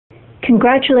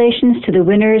Congratulations to the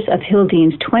winners of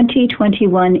Hildene's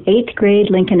 2021 8th grade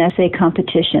Lincoln Essay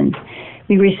Competition.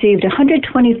 We received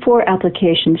 124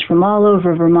 applications from all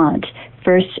over Vermont.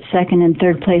 First, second, and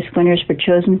third place winners were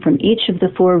chosen from each of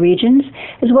the 4 regions,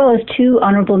 as well as 2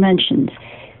 honorable mentions.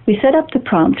 We set up the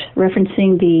prompt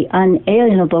referencing the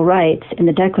unalienable rights in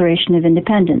the Declaration of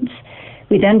Independence.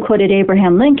 We then quoted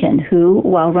Abraham Lincoln, who,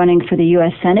 while running for the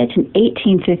U.S. Senate in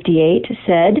 1858,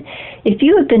 said, "If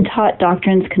you have been taught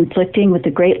doctrines conflicting with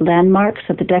the great landmarks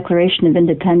of the Declaration of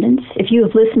Independence, if you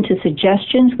have listened to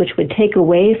suggestions which would take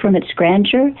away from its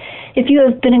grandeur, if you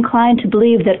have been inclined to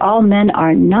believe that all men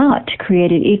are not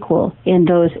created equal in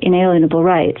those inalienable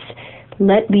rights,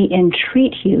 let me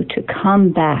entreat you to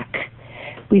come back."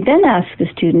 We then asked the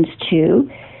students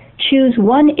to choose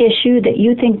one issue that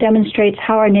you think demonstrates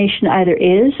how our nation either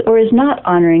is or is not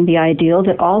honoring the ideal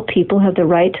that all people have the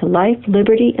right to life,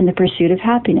 liberty, and the pursuit of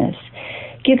happiness.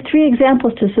 Give 3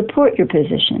 examples to support your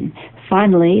position.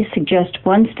 Finally, suggest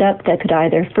one step that could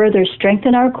either further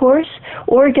strengthen our course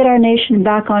or get our nation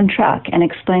back on track, and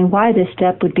explain why this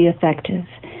step would be effective.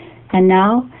 And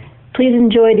now, please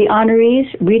enjoy the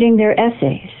honorees reading their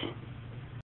essays.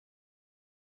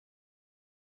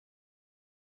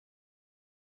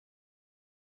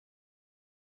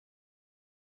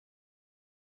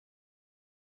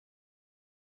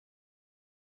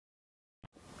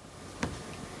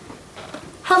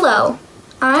 Hello,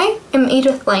 I am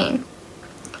Edith Lane.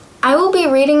 I will be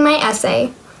reading my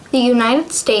essay, "The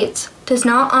United States Does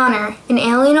Not Honor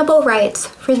Inalienable Rights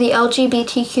for the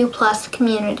LGBTQ+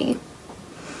 Community."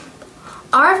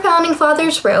 Our founding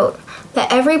fathers wrote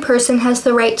that every person has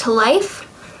the right to life,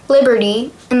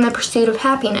 liberty, and the pursuit of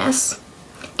happiness.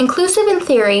 Inclusive in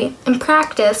theory, in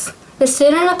practice, this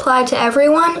didn't apply to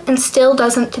everyone and still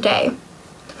doesn't today.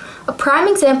 A prime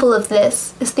example of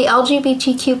this is the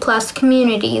LGBTQ+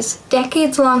 community's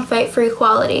decades-long fight for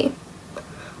equality.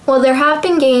 While there have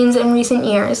been gains in recent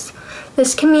years,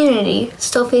 this community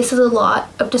still faces a lot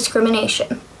of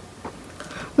discrimination.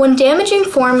 One damaging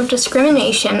form of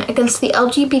discrimination against the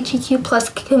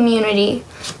LGBTQ+ community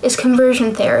is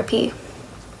conversion therapy.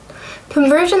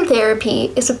 Conversion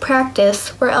therapy is a practice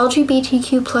where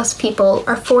LGBTQ+ people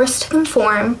are forced to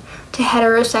conform to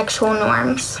heterosexual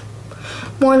norms.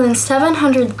 More than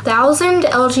 700,000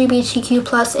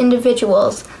 LGBTQ+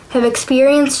 individuals have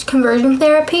experienced conversion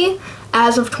therapy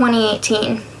as of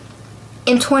 2018.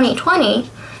 In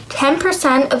 2020,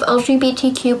 10% of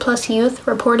LGBTQ+ youth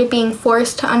reported being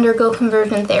forced to undergo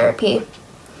conversion therapy.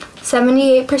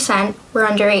 78% were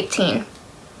under 18.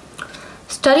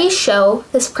 Studies show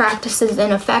this practice is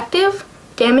ineffective,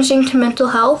 damaging to mental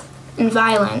health, and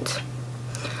violent.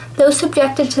 Those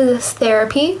subjected to this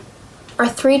therapy are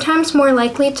 3 times more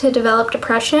likely to develop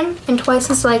depression and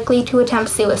twice as likely to attempt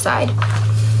suicide.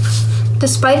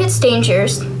 Despite its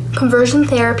dangers, conversion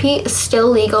therapy is still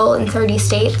legal in 30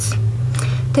 states.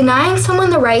 Denying someone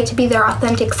the right to be their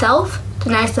authentic self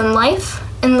denies them life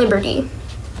and liberty.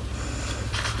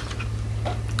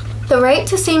 The right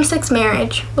to same-sex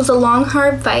marriage was a long,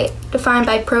 hard fight defined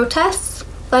by protests,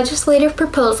 legislative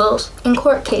proposals, and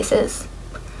court cases.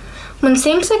 When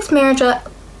same-sex marriage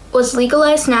was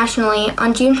legalized nationally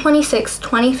on June 26,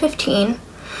 2015,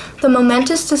 the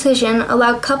momentous decision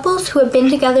allowed couples who had been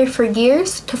together for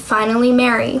years to finally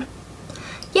marry.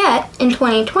 Yet, in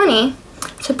 2020,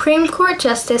 Supreme Court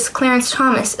Justice Clarence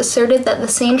Thomas asserted that the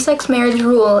same-sex marriage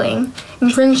ruling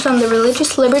infringed on the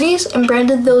religious liberties and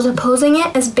branded those opposing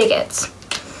it as bigots.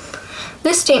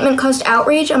 This statement caused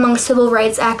outrage among civil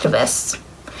rights activists.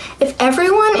 If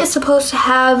everyone is supposed to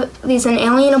have these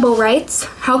inalienable rights,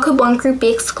 how could one group be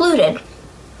excluded?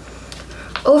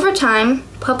 Over time,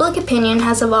 public opinion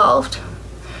has evolved.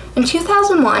 In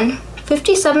 2001,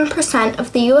 57%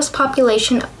 of the U.S.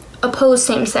 population opposed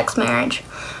same-sex marriage,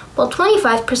 while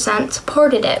 25%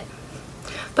 supported it.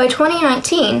 By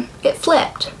 2019, it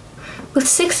flipped, with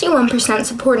 61%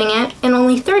 supporting it and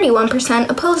only 31%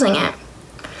 opposing it.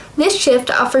 This shift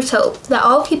offers hope that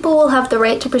all people will have the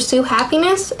right to pursue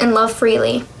happiness and love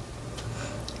freely.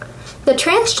 The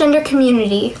transgender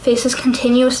community faces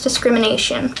continuous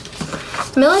discrimination.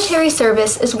 Military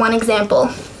service is one example.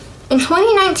 In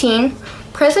 2019,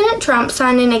 President Trump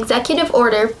signed an executive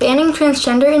order banning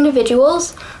transgender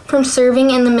individuals from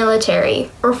serving in the military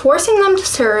or forcing them to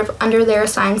serve under their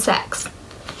assigned sex.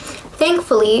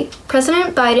 Thankfully,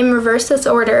 President Biden reversed this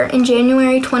order in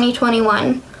January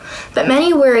 2021, but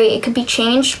many worry it could be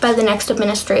changed by the next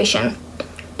administration.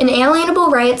 Inalienable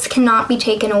rights cannot be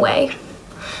taken away.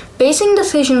 Basing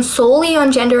decisions solely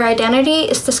on gender identity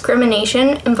is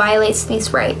discrimination and violates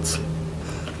these rights.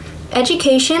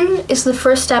 Education is the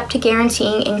first step to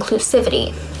guaranteeing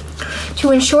inclusivity. To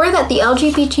ensure that the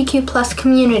LGBTQ+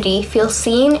 community feels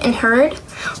seen and heard,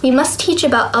 we must teach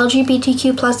about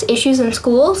LGBTQ+ issues in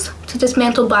schools to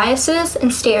dismantle biases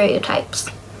and stereotypes.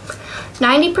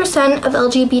 90% of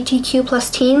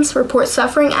LGBTQ+ teens report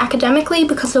suffering academically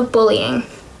because of bullying.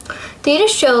 Data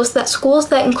shows that schools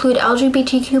that include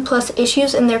LGBTQ+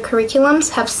 issues in their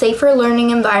curriculums have safer learning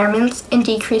environments and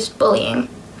decreased bullying.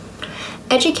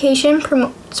 Education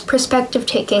promotes perspective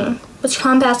taking, which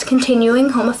combats continuing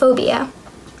homophobia.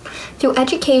 Through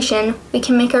education, we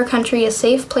can make our country a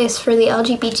safe place for the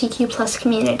LGBTQ+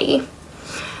 community.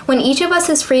 When each of us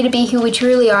is free to be who we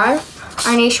truly are,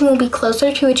 our nation will be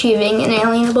closer to achieving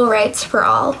inalienable rights for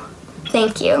all.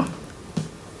 Thank you.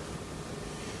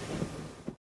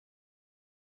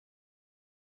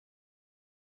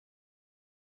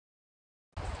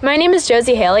 My name is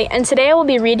Josie Haley, and today I will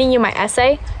be reading you my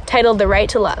essay titled The Right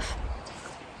to Love.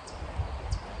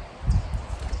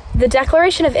 The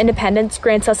Declaration of Independence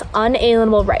grants us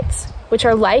unalienable rights, which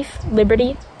are life,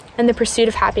 liberty, and the pursuit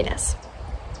of happiness.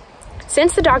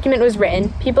 Since the document was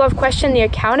written, people have questioned the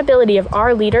accountability of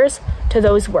our leaders to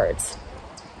those words.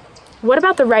 What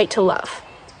about the right to love?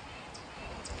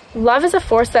 Love is a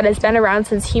force that has been around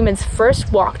since humans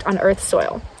first walked on Earth's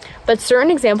soil, but certain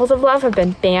examples of love have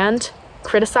been banned,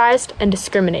 criticized, and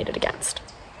discriminated against.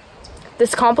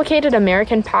 This complicated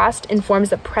American past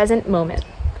informs the present moment.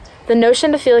 The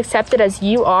notion to feel accepted as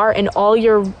you are in all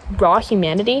your raw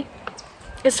humanity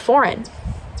is foreign.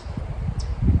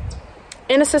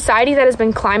 In a society that has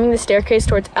been climbing the staircase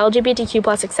towards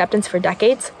LGBTQ+ acceptance for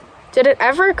decades, did it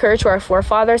ever occur to our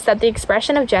forefathers that the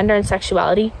expression of gender and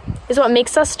sexuality is what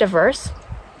makes us diverse?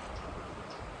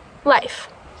 Life,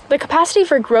 the capacity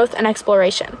for growth and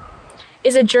exploration,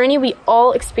 is a journey we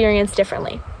all experience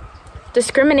differently.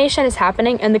 Discrimination is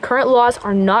happening, and the current laws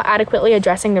are not adequately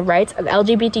addressing the rights of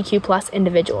LGBTQ+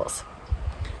 individuals.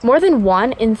 More than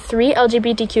 1 in 3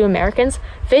 LGBTQ Americans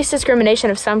face discrimination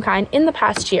of some kind in the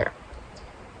past year.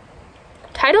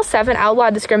 Title VII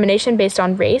outlawed discrimination based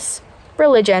on race,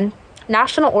 religion,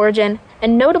 national origin,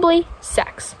 and notably,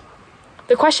 sex.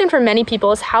 The question for many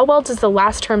people is, how well does the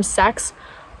last term sex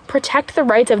protect the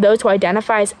rights of those who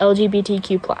identify as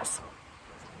LGBTQ+.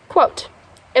 Quote,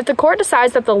 if the court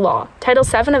decides that the law, Title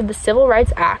VII of the Civil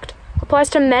Rights Act, applies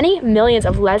to many millions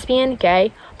of lesbian,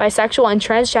 gay, bisexual, and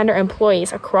transgender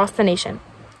employees across the nation,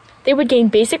 they would gain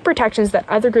basic protections that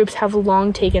other groups have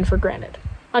long taken for granted.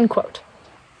 Unquote.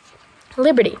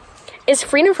 Liberty is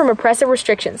freedom from oppressive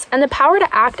restrictions and the power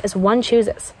to act as one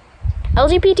chooses.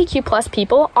 LGBTQ+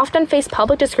 people often face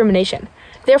public discrimination,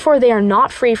 therefore they are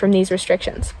not free from these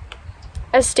restrictions.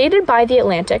 As stated by The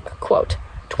Atlantic, quote,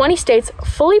 20 states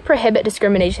fully prohibit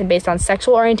discrimination based on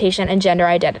sexual orientation and gender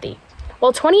identity,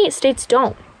 while 28 states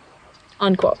don't,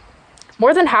 unquote.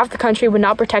 More than half the country would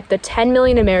not protect the 10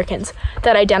 million Americans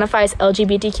that identify as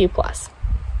LGBTQ+.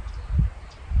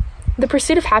 The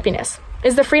pursuit of happiness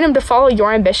is the freedom to follow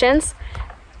your ambitions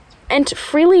and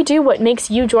freely do what makes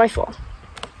you joyful.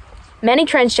 Many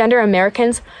transgender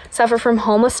Americans suffer from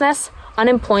homelessness,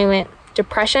 unemployment,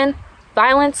 depression,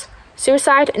 violence,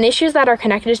 suicide, and issues that are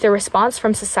connected to their response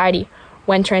from society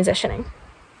when transitioning.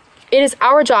 It is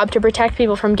our job to protect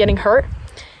people from getting hurt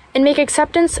and make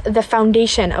acceptance the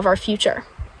foundation of our future.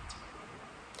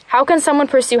 How can someone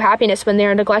pursue happiness when they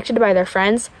are neglected by their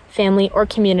friends, family, or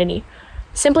community,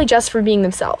 simply just for being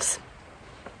themselves?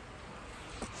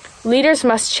 Leaders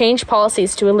must change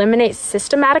policies to eliminate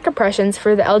systematic oppressions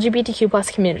for the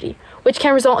LGBTQ+ community, which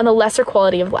can result in a lesser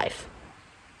quality of life.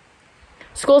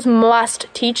 Schools must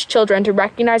teach children to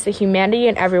recognize the humanity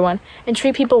in everyone and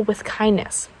treat people with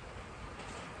kindness.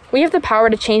 We have the power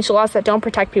to change laws that don't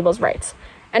protect people's rights,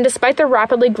 and despite the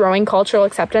rapidly growing cultural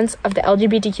acceptance of the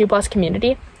LGBTQ+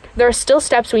 community, there are still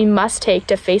steps we must take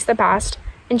to face the past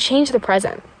and change the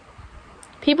present.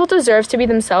 People deserve to be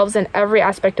themselves in every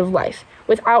aspect of life,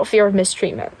 without fear of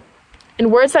mistreatment.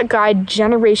 And words that guide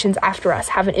generations after us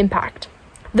have an impact.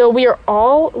 Though we are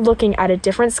all looking at a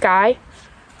different sky,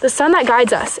 the sun that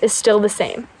guides us is still the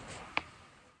same.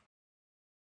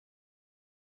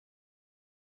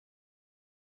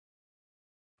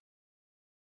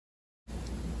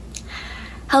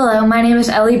 Hello, my name is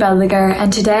Ellie Bedliger,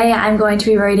 and today I'm going to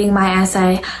be reading my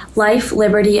essay, Life,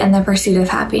 Liberty, and the Pursuit of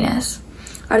Happiness.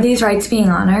 Are these rights being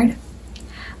honored?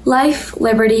 Life,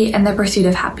 liberty, and the pursuit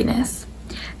of happiness.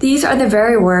 These are the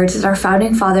very words that our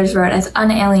founding fathers wrote as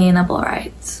unalienable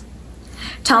rights.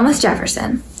 Thomas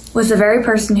Jefferson was the very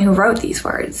person who wrote these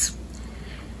words.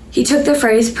 He took the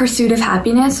phrase pursuit of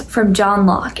happiness from John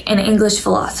Locke, an English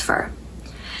philosopher.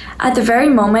 At the very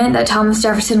moment that Thomas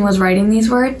Jefferson was writing these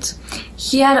words,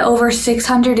 he had over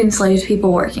 600 enslaved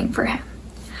people working for him.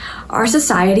 Our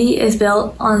society is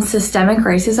built on systemic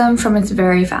racism from its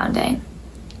very founding.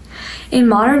 In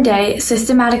modern day,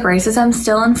 systematic racism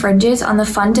still infringes on the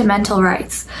fundamental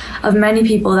rights of many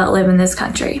people that live in this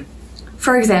country.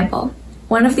 For example,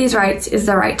 one of these rights is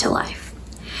the right to life.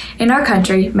 In our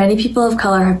country, many people of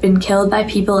color have been killed by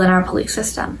people in our police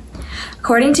system.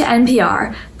 According to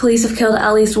NPR, police have killed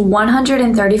at least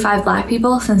 135 Black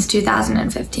people since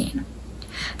 2015.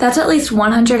 That's at least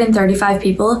 135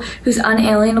 people whose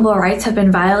unalienable rights have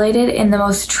been violated in the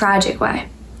most tragic way.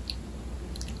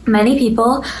 Many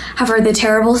people have heard the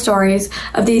terrible stories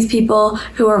of these people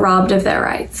who were robbed of their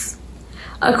rights.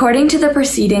 According to the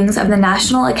proceedings of the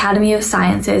National Academy of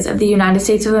Sciences of the United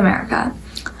States of America,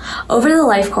 over the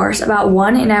life course, about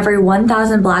 1 in every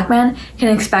 1,000 Black men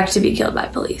can expect to be killed by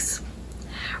police.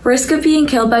 Risk of being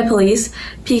killed by police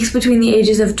peaks between the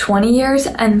ages of 20 years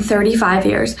and 35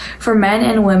 years for men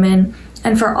and women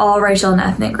and for all racial and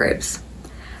ethnic groups.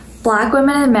 Black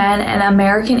women and men and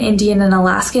American Indian and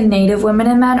Alaskan Native women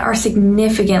and men are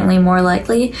significantly more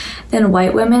likely than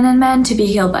white women and men to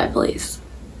be killed by police.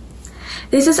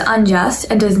 This is unjust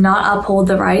and does not uphold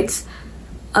the rights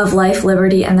of life,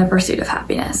 liberty, and the pursuit of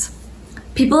happiness.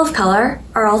 People of color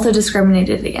are also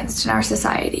discriminated against in our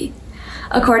society.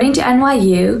 According to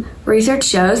NYU, research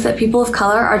shows that people of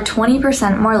color are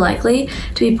 20% more likely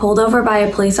to be pulled over by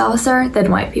a police officer than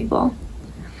white people.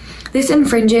 This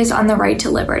infringes on the right to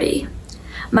liberty.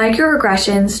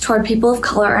 Microaggressions toward people of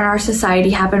color in our society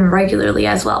happen regularly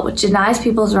as well, which denies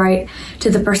people's right to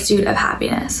the pursuit of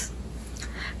happiness.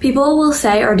 People will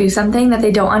say or do something that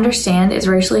they don't understand is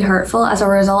racially hurtful as a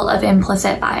result of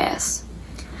implicit bias.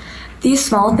 These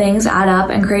small things add up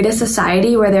and create a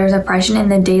society where there is oppression in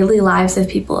the daily lives of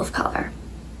people of color.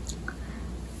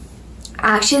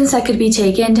 Actions that could be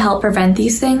taken to help prevent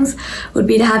these things would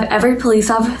be to have every police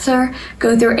officer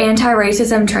go through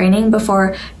anti-racism training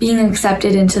before being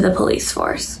accepted into the police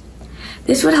force.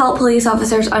 This would help police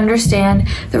officers understand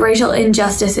the racial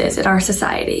injustices in our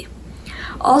society.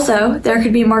 Also, there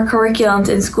could be more curriculums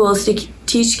in schools to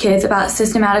teach kids about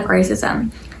systematic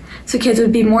racism, so kids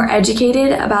would be more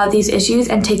educated about these issues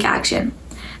and take action.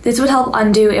 This would help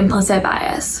undo implicit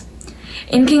bias.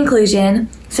 In conclusion,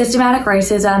 systematic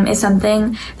racism is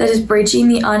something that is breaching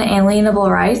the unalienable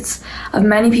rights of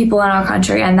many people in our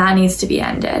country, and that needs to be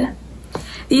ended.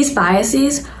 These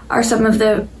biases are some of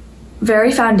the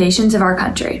very foundations of our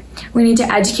country. We need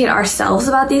to educate ourselves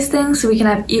about these things so we can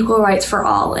have equal rights for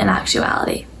all in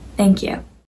actuality. Thank you.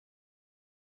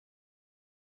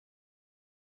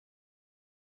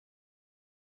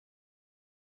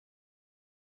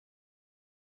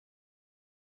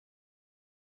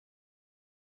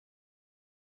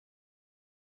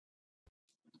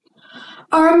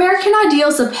 Are American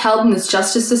ideals upheld in this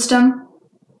justice system?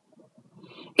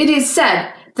 It is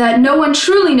said that no one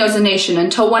truly knows a nation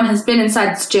until one has been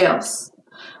inside its jails.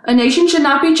 A nation should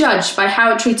not be judged by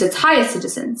how it treats its highest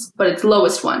citizens, but its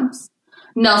lowest ones.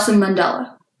 Nelson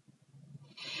Mandela.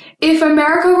 If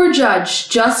America were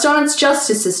judged just on its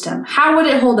justice system, how would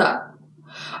it hold up?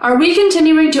 Are we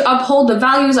continuing to uphold the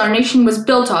values our nation was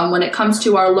built on when it comes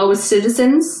to our lowest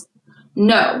citizens?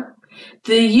 No.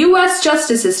 The U.S.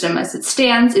 justice system as it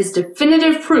stands is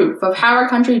definitive proof of how our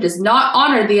country does not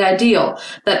honor the ideal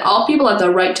that all people have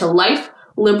the right to life,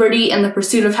 liberty, and the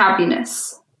pursuit of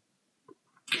happiness.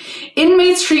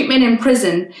 Inmates' treatment in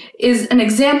prison is an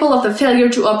example of the failure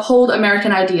to uphold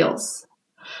American ideals.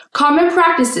 Common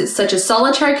practices such as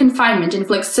solitary confinement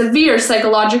inflict severe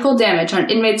psychological damage on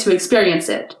inmates who experience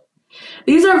it.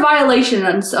 These are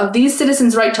violations of these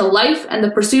citizens' right to life and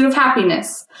the pursuit of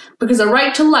happiness, because a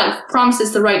right to life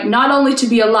promises the right not only to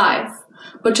be alive,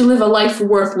 but to live a life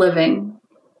worth living.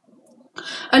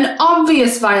 An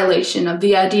obvious violation of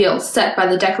the ideals set by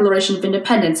the Declaration of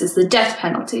Independence is the death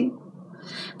penalty.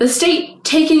 The state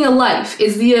taking a life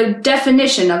is the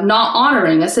definition of not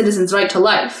honoring a citizen's right to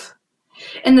life.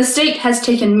 And the state has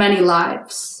taken many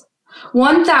lives.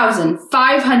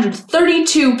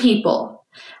 1,532 people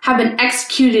have been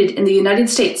executed in the United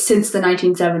States since the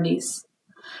 1970s.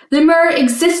 The mere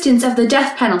existence of the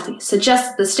death penalty suggests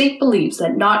that the state believes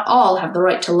that not all have the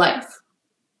right to life.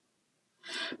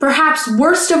 Perhaps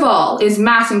worst of all is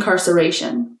mass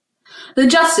incarceration. The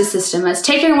justice system has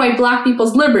taken away Black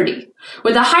people's liberty,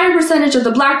 with a higher percentage of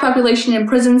the Black population in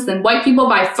prisons than white people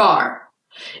by far.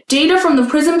 Data from the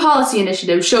Prison Policy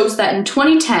Initiative shows that in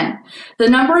 2010, the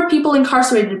number of people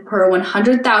incarcerated per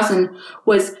 100,000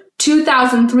 was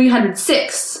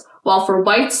 2,306, while for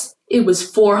whites, it was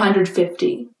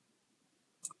 450.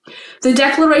 The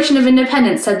Declaration of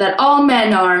Independence said that all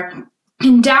men are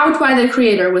endowed by the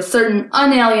Creator with certain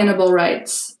unalienable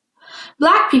rights.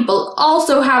 Black people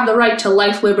also have the right to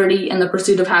life, liberty, and the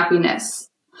pursuit of happiness.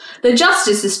 The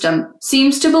justice system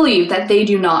seems to believe that they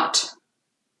do not.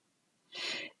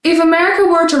 If America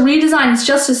were to redesign its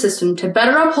justice system to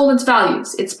better uphold its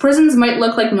values, its prisons might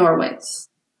look like Norway's.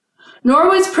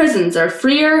 Norway's prisons are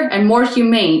freer and more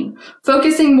humane,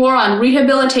 focusing more on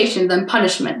rehabilitation than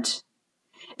punishment.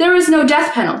 There is no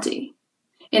death penalty.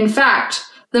 In fact,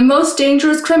 the most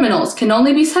dangerous criminals can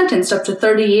only be sentenced up to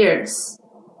 30 years.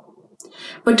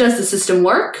 But does the system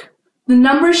work? The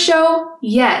numbers show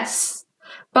yes.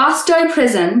 Bastøy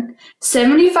Prison,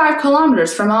 75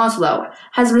 kilometers from Oslo,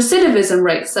 has recidivism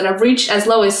rates that have reached as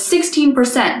low as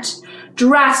 16%,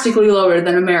 drastically lower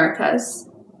than America's.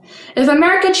 If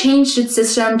America changed its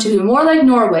system to be more like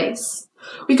Norway's,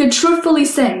 we could truthfully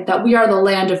say that we are the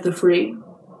land of the free.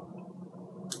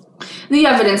 The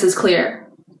evidence is clear.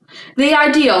 The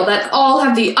ideal that all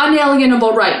have the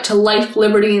unalienable right to life,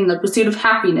 liberty, and the pursuit of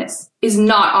happiness is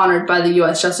not honored by the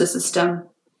U.S. justice system.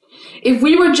 If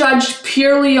we were judged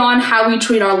purely on how we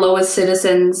treat our lowest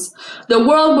citizens, the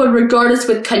world would regard us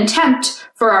with contempt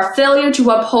for our failure to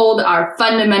uphold our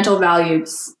fundamental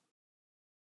values.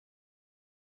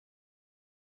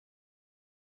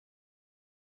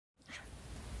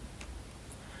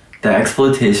 The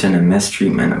exploitation and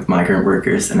mistreatment of migrant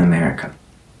workers in America.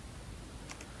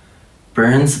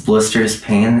 Burns, blisters,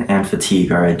 pain, and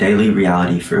fatigue are a daily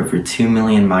reality for over 2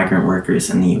 million migrant workers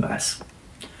in the U.S.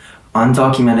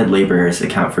 Undocumented laborers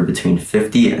account for between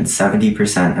 50 and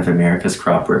 70% of America's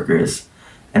crop workers,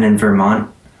 and in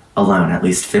Vermont alone, at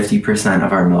least 50%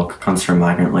 of our milk comes from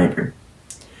migrant labor.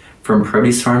 From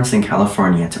produce farms in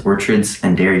California to orchards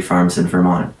and dairy farms in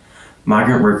Vermont,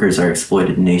 migrant workers are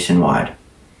exploited nationwide.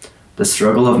 The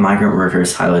struggle of migrant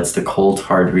workers highlights the cold,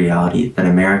 hard reality that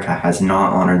America has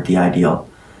not honored the ideal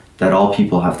that all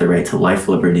people have the right to life,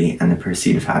 liberty, and the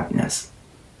pursuit of happiness.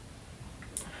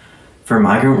 For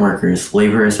migrant workers,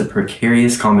 labor is a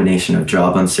precarious combination of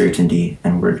job uncertainty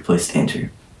and workplace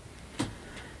danger.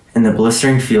 In the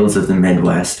blistering fields of the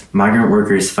Midwest, migrant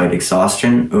workers fight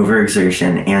exhaustion,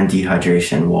 overexertion, and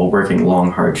dehydration while working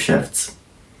long, hard shifts.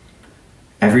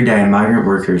 Every day, migrant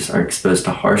workers are exposed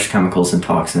to harsh chemicals and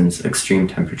toxins, extreme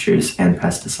temperatures, and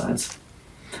pesticides.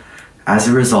 As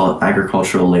a result,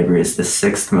 agricultural labor is the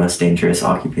 6th most dangerous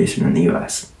occupation in the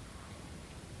U.S.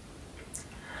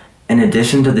 In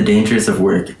addition to the dangers of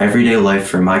work, everyday life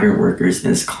for migrant workers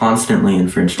is constantly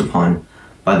infringed upon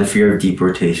by the fear of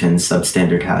deportation,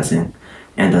 substandard housing,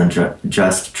 and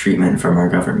unjust treatment from our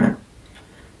government.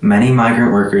 Many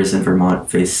migrant workers in Vermont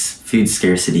face food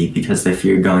scarcity because they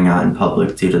fear going out in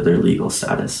public due to their legal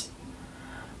status.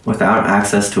 Without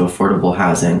access to affordable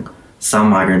housing, some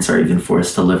migrants are even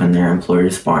forced to live in their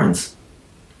employers' barns.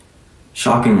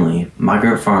 Shockingly,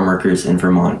 migrant farm workers in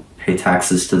Vermont pay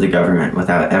taxes to the government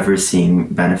without ever seeing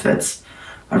benefits,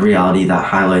 a reality that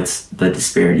highlights the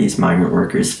disparities migrant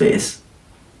workers face.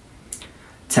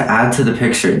 To add to the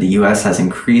picture, the U.S. has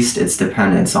increased its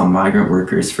dependence on migrant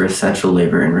workers for essential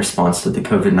labor in response to the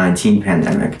COVID-19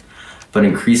 pandemic, but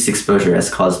increased exposure has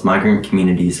caused migrant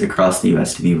communities across the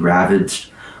U.S. to be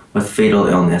ravaged with fatal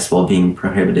illness while being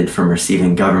prohibited from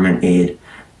receiving government aid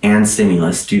and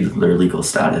stimulus due to their legal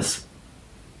status.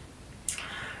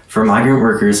 For migrant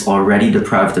workers already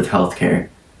deprived of health care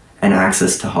and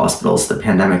access to hospitals, the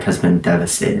pandemic has been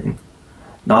devastating.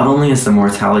 Not only is the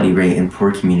mortality rate in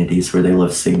poor communities where they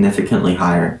live significantly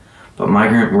higher, but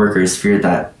migrant workers fear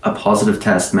that a positive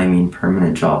test may mean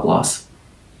permanent job loss.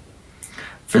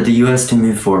 For the U.S. to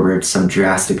move forward, some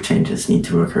drastic changes need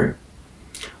to occur.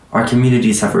 Our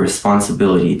communities have a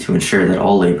responsibility to ensure that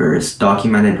all laborers,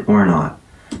 documented or not,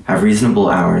 have reasonable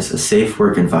hours, a safe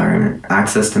work environment,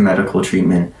 access to medical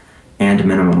treatment, and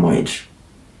minimum wage.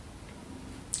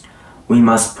 We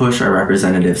must push our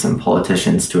representatives and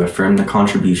politicians to affirm the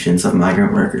contributions of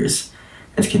migrant workers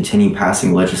and continue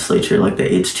passing legislation like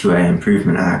the H-2A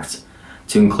Improvement Act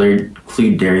to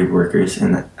include dairy workers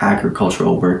in the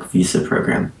agricultural work visa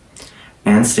program,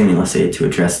 and stimulus aid to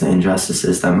address the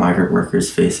injustices that migrant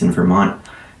workers face in Vermont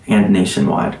and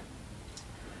nationwide.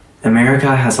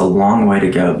 America has a long way to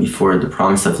go before the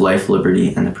promise of life,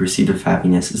 liberty, and the pursuit of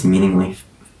happiness is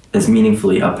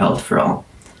meaningfully upheld for all.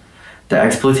 The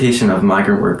exploitation of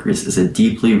migrant workers is a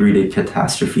deeply rooted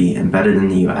catastrophe embedded in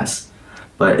the U.S.,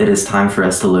 but it is time for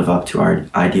us to live up to our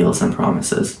ideals and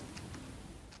promises.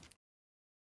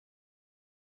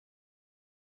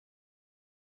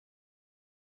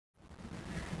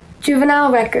 Juvenile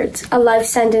records, a life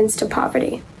sentence to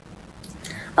poverty.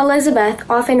 Elizabeth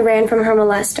often ran from her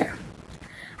molester.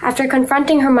 After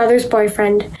confronting her mother's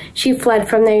boyfriend, she fled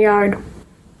from their yard.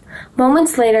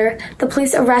 Moments later, the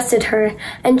police arrested her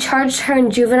and charged her in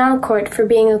juvenile court for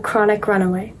being a chronic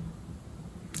runaway.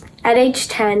 At age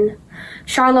 10,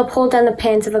 Charla pulled down the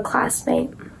pants of a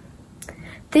classmate.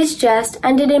 This jest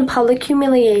ended in public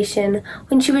humiliation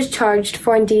when she was charged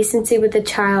for indecency with a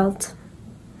child.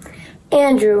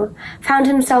 Andrew found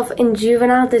himself in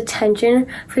juvenile detention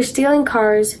for stealing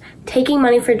cars, taking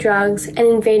money for drugs, and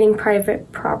invading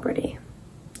private property.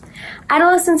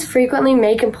 Adolescents frequently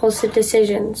make impulsive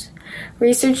decisions.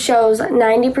 Research shows that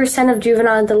 90% of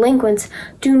juvenile delinquents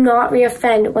do not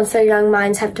reoffend once their young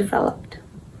minds have developed.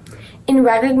 In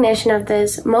recognition of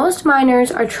this, most minors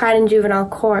are tried in juvenile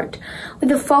court with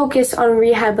a focus on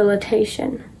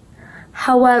rehabilitation.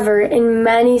 However, in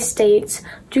many states,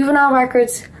 juvenile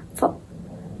records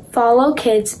follow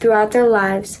kids throughout their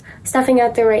lives, snuffing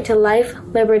out their right to life,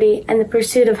 liberty, and the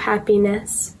pursuit of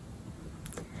happiness.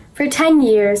 For 10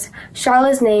 years,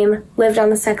 Charla's name lived on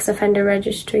the sex offender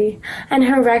registry, and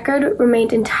her record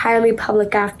remained entirely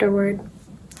public afterward.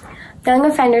 Young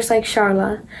offenders like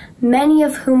Charla, many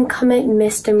of whom commit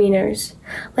misdemeanors,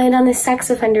 land on the sex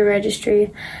offender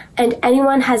registry, and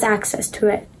anyone has access to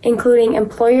it, including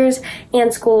employers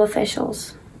and school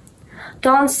officials.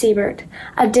 Don Siebert,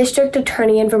 a district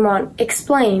attorney in Vermont,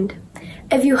 explained,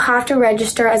 "If you have to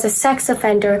register as a sex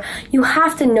offender, you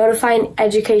have to notify an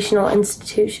educational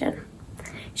institution."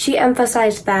 She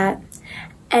emphasized that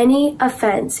any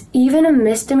offense, even a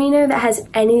misdemeanor that has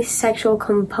any sexual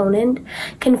component,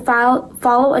 can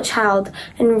follow a child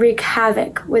and wreak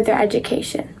havoc with their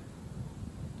education.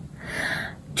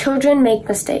 Children make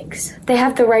mistakes. They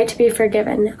have the right to be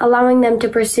forgiven, allowing them to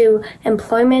pursue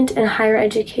employment and higher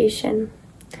education.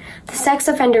 The sex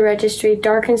offender registry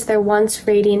darkens their once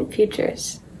radiant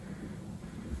futures.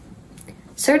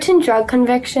 Certain drug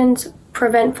convictions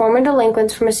prevent former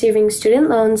delinquents from receiving student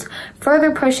loans,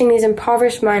 further pushing these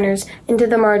impoverished minors into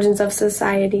the margins of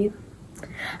society.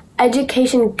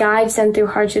 Education guides them through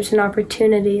hardships and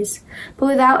opportunities, but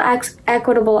without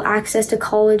equitable access to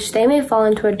college, they may fall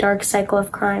into a dark cycle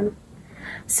of crime.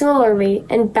 Similarly,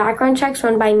 in background checks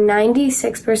run by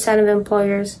 96% of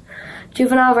employers,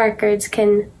 juvenile records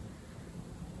can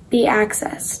be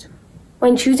accessed.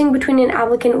 When choosing between an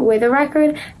applicant with a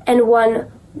record and one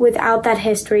without that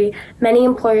history, many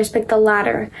employers pick the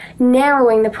latter,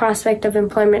 narrowing the prospect of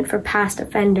employment for past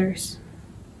offenders.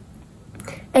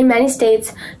 In many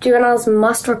states, juveniles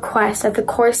must request that the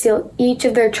court seal each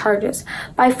of their charges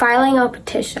by filing a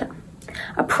petition,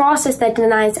 a process that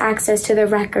denies access to the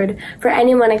record for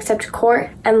anyone except court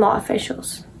and law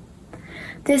officials.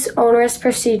 This onerous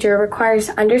procedure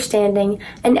requires understanding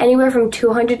and anywhere from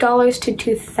 $200 to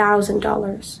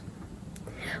 $2,000.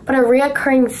 But a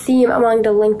recurring theme among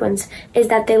delinquents is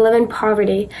that they live in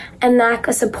poverty and lack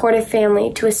a supportive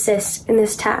family to assist in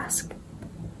this task.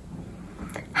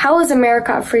 How is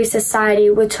America a free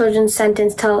society with children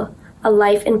sentenced to a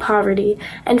life in poverty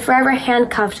and forever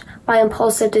handcuffed by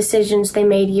impulsive decisions they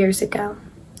made years ago?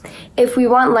 If we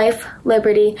want life,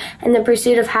 liberty, and the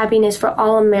pursuit of happiness for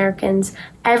all Americans,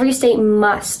 every state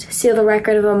must seal the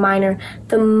record of a minor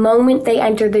the moment they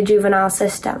enter the juvenile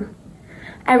system.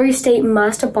 Every state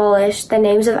must abolish the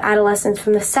names of adolescents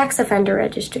from the sex offender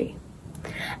registry.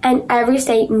 And every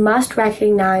state must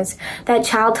recognize that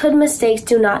childhood mistakes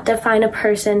do not define a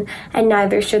person, and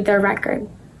neither should their record.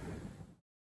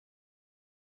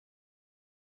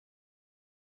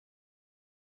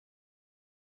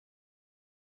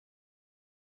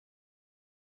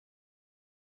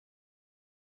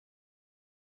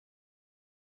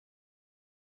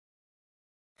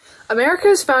 America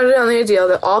is founded on the ideal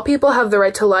that all people have the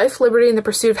right to life, liberty, and the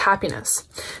pursuit of happiness.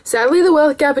 Sadly, the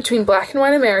wealth gap between black and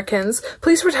white Americans,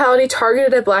 police brutality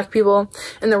targeted at black people,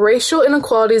 and the racial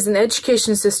inequalities in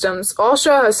education systems all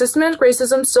show how systematic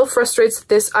racism still frustrates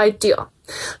this ideal.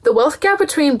 The wealth gap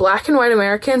between black and white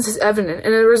Americans is evident,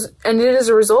 and it is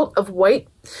a result of white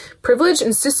privilege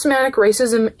and systematic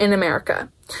racism in America.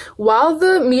 While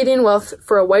the median wealth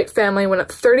for a white family went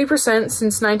up 30%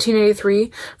 since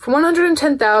 1983, from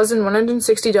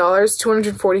 $110,160 to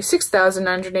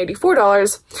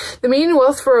 $146,984, the median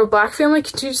wealth for a black family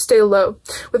continued to stay low,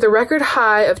 with a record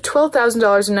high of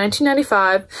 $12,000 in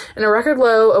 1995 and a record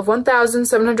low of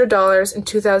 $1,700 in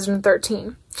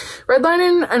 2013.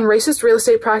 Redlining and racist real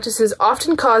estate practices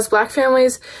often cause black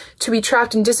families to be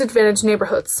trapped in disadvantaged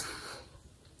neighborhoods.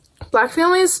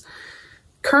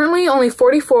 Currently, only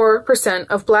 44%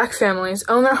 of black families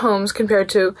own their homes compared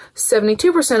to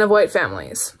 72% of white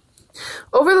families.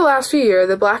 Over the last few years,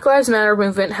 the Black Lives Matter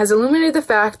movement has illuminated the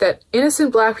fact that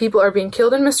innocent black people are being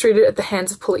killed and mistreated at the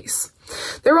hands of police.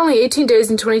 There were only 18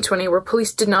 days in 2020 where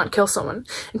police did not kill someone,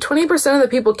 and 20% of the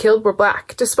people killed were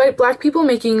black, despite black people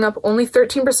making up only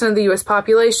 13% of the U.S.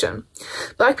 population.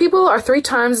 Black people are 3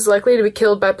 times as likely to be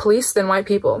killed by police than white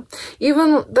people,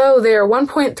 even though they are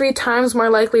 1.3 times more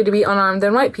likely to be unarmed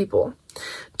than white people.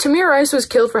 Tamir Rice was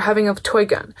killed for having a toy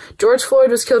gun. George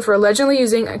Floyd was killed for allegedly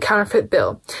using a counterfeit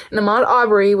bill. And Ahmaud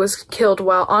Arbery was killed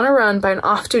while on a run by an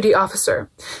off-duty officer.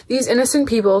 These innocent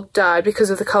people died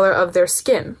because of the color of their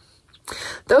skin.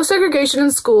 Though segregation in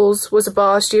schools was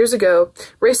abolished years ago,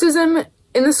 racism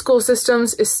in the school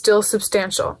systems is still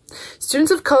substantial.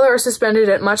 Students of color are suspended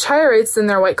at much higher rates than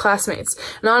their white classmates,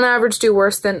 and on average do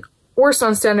worse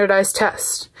on standardized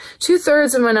tests.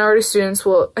 2/3 of minority students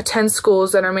will attend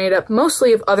schools that are made up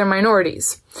mostly of other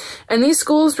minorities, and these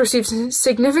schools receive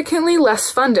significantly less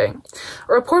funding.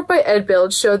 A report by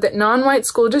EdBuild showed that non-white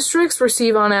school districts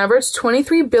receive on average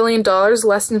 $23 billion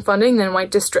less in funding than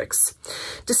white districts.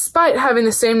 Despite having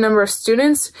the same number of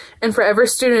students, and for every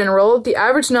student enrolled, the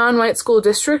average non-white school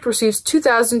district receives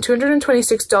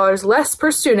 $2,226 less per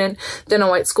student than a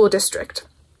white school district.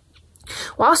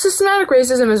 While systematic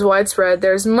racism is widespread,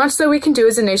 there is much that we can do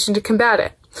as a nation to combat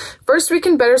it. First, we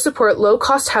can better support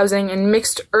low-cost housing and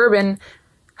mixed urban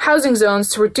housing zones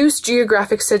to reduce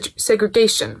geographic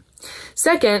segregation.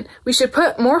 Second, we should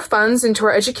put more funds into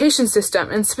our education system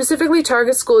and specifically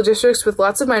target school districts with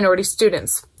lots of minority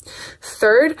students.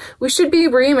 Third, we should be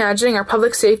reimagining our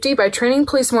public safety by training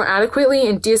police more adequately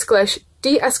in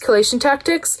de-escalation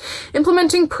tactics,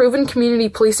 implementing proven community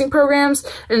policing programs,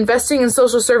 and investing in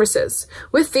social services.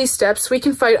 With these steps, we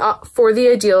can fight for the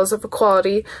ideals of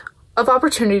equality of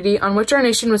opportunity on which our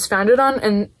nation was founded on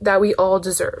and that we all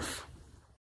deserve.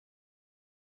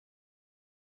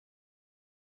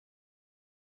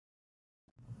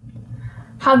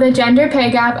 How the gender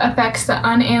pay gap affects the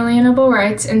unalienable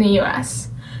rights in the U.S.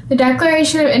 The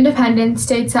Declaration of Independence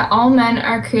states that all men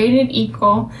are created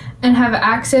equal and have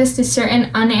access to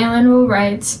certain unalienable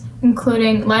rights,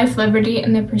 including life, liberty,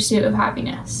 and the pursuit of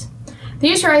happiness.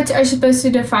 These rights are supposed to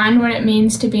define what it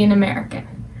means to be an American.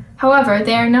 However,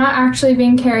 they are not actually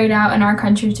being carried out in our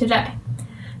country today.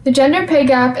 The gender pay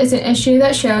gap is an issue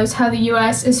that shows how the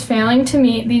U.S. is failing to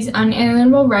meet these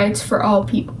unalienable rights for all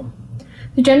people.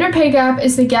 The gender pay gap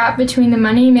is the gap between the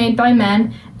money made by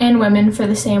men and women for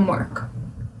the same work.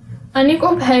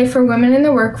 Unequal pay for women in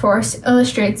the workforce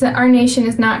illustrates that our nation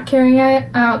is not carrying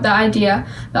out the idea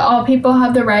that all people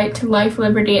have the right to life,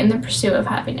 liberty, and the pursuit of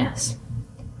happiness.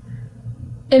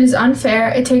 It is unfair,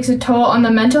 it takes a toll on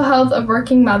the mental health of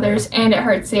working mothers, and it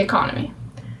hurts the economy.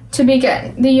 To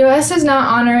begin, the U.S. is not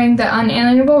honoring the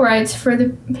unalienable rights for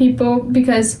the people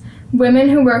because women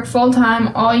who work full-time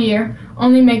all year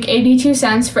only make 82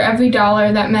 cents for every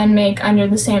dollar that men make under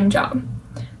the same job.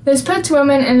 This puts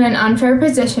women in an unfair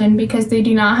position because they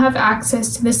do not have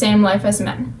access to the same life as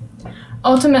men.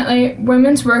 Ultimately,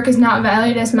 women's work is not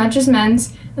valued as much as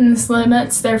men's, and this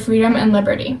limits their freedom and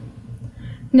liberty.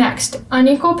 Next,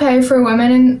 unequal pay for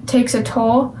women takes a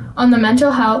toll on the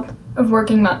mental health of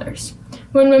working mothers.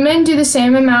 When women do the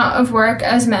same amount of work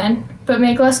as men, but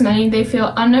make less money, they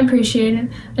feel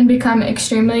unappreciated and become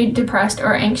extremely depressed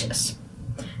or anxious.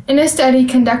 In a study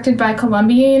conducted by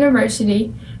Columbia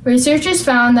University, researchers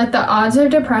found that the odds of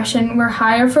depression were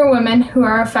higher for women who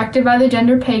are affected by the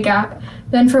gender pay gap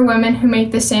than for women who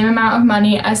make the same amount of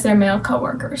money as their male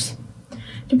coworkers.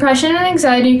 Depression and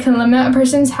anxiety can limit a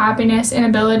person's happiness and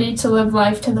ability to live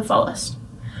life to the fullest.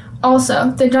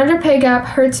 Also, the gender pay gap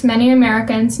hurts many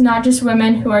Americans, not just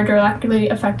women who are directly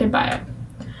affected by it.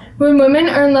 When women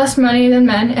earn less money than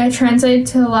men, it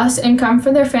translates to less income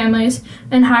for their families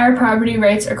and higher poverty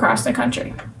rates across the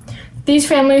country. These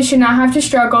families should not have to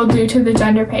struggle due to the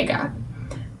gender pay gap.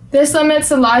 This limits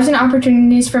the lives and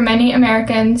opportunities for many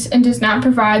Americans and does not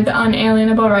provide the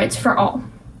unalienable rights for all.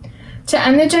 To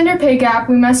end the gender pay gap,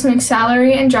 we must make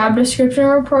salary and job description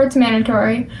reports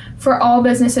mandatory for all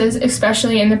businesses,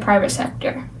 especially in the private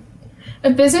sector.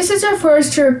 If businesses are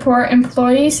forced to report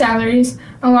employee salaries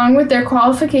along with their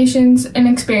qualifications and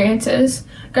experiences,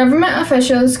 government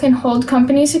officials can hold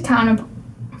companies accountable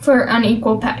for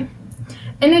unequal pay.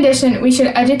 In addition, we should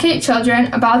educate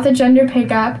children about the gender pay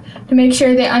gap to make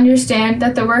sure they understand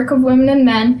that the work of women and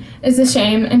men is the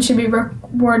same and should be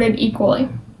rewarded equally.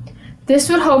 This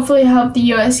would hopefully help the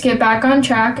U.S. get back on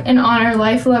track and honor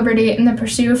life, liberty, and the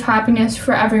pursuit of happiness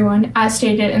for everyone, as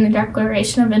stated in the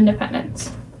Declaration of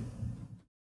Independence.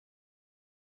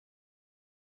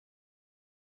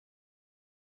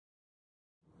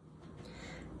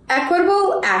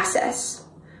 Equitable access.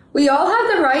 We all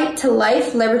have the right to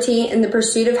life, liberty, and the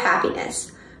pursuit of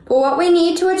happiness, but what we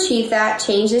need to achieve that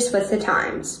changes with the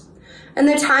times. In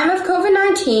the time of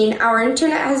COVID-19, our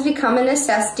internet has become a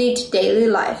necessity to daily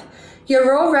life. Yet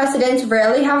rural residents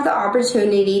rarely have the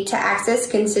opportunity to access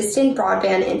consistent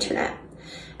broadband internet.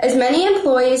 As many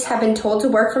employees have been told to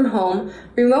work from home,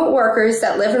 remote workers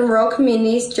that live in rural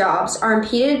communities' jobs are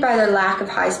impeded by their lack of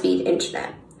high-speed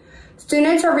internet.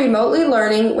 Students are remotely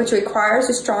learning, which requires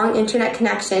a strong internet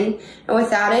connection, and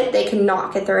without it, they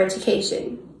cannot get their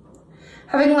education.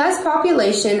 Having less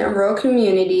population in rural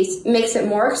communities makes it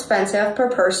more expensive per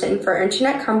person for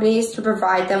internet companies to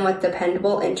provide them with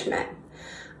dependable internet.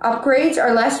 Upgrades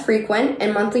are less frequent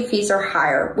and monthly fees are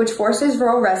higher, which forces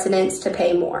rural residents to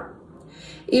pay more.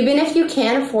 Even if you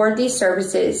can't afford these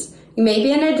services, you may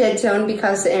be in a dead zone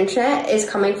because the internet is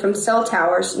coming from cell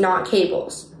towers, not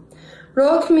cables.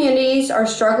 Rural communities are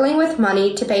struggling with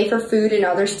money to pay for food and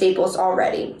other staples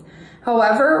already.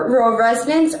 However, rural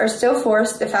residents are still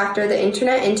forced to factor the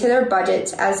internet into their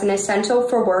budgets as an essential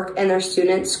for work in their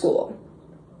students' school.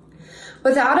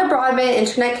 Without a broadband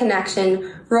internet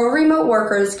connection, rural remote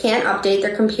workers can't update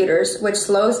their computers, which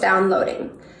slows down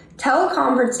loading.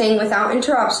 Teleconferencing without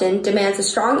interruption demands a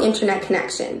strong internet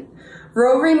connection.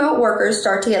 Rural remote workers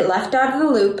start to get left out of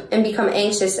the loop and become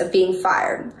anxious of being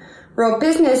fired. Rural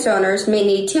business owners may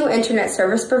need 2 internet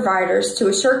service providers to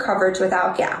assure coverage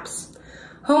without gaps.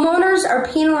 Homeowners are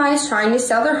penalized trying to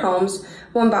sell their homes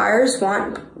when buyers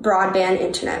want broadband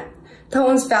internet. The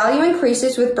home's value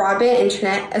increases with broadband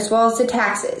internet as well as the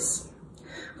taxes.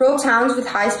 Rural towns with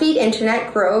high-speed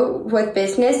internet grow with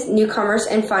business, newcomers,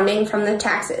 and funding from the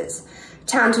taxes.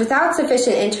 Towns without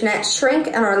sufficient internet shrink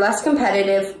and are less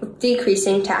competitive with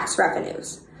decreasing tax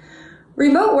revenues.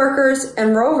 Remote workers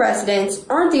and rural residents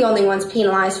aren't the only ones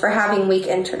penalized for having weak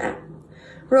internet.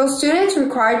 Rural students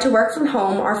required to work from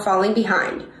home are falling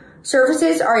behind.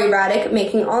 Services are erratic,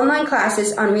 making online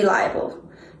classes unreliable.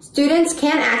 Students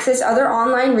can't access other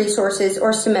online resources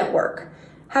or submit work.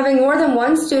 Having more than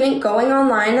one student going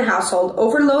online in the household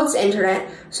overloads the internet,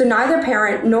 so neither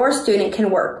parent nor student can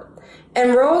work.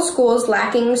 In rural schools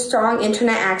lacking strong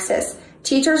internet access,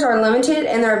 teachers are limited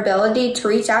in their ability to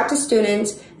reach out to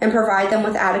students and provide them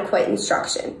with adequate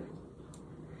instruction.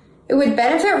 It would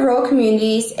benefit rural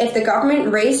communities if the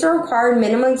government raised the required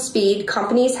minimum speed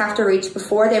companies have to reach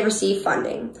before they receive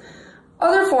funding.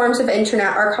 Other forms of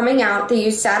internet are coming out that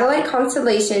use satellite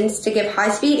constellations to give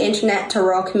high-speed internet to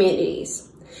rural communities.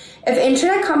 If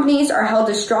internet companies are held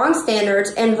to strong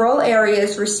standards and rural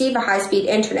areas receive a high-speed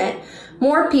internet,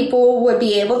 more people would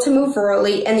be able to move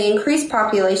rurally and the increased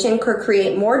population could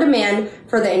create more demand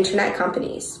for the internet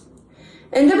companies.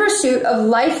 In the pursuit of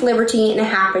life, liberty, and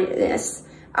happiness,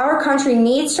 our country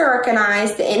needs to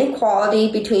recognize the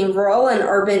inequality between rural and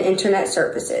urban internet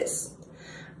services.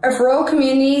 If rural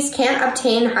communities can't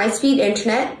obtain high-speed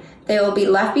internet, they will be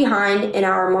left behind in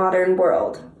our modern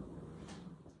world.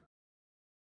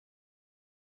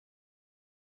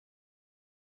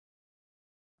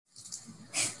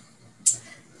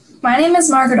 My name is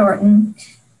Margaret Orton,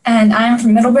 and I am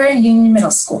from Middlebury Union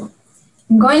Middle School.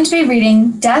 I'm going to be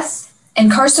reading Death,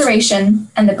 Incarceration,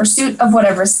 and the Pursuit of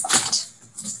Whatever is Left.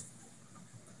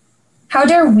 How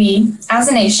dare we, as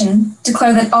a nation,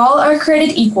 declare that all are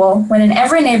created equal when in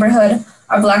every neighborhood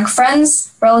our Black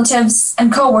friends, relatives,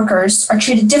 and co-workers are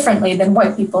treated differently than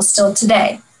white people still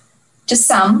today? To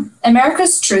some,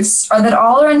 America's truths are that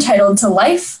all are entitled to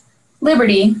life,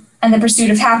 liberty, and the pursuit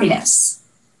of happiness.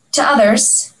 To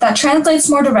others, that translates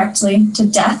more directly to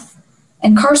death,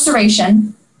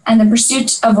 incarceration, and the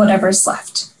pursuit of whatever is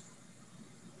left.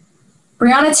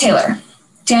 Breonna Taylor,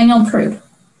 Daniel Prude,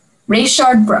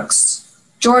 Rayshard Brooks,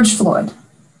 George Floyd.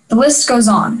 The list goes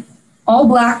on. All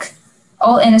Black,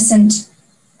 all innocent,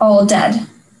 all dead.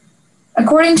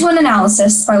 According to an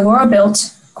analysis by Laura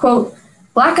Bilt, quote,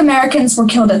 Black Americans were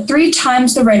killed at 3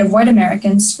 times the rate of white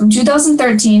Americans from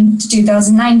 2013 to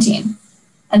 2019.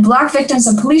 And Black victims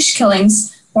of police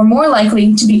killings were more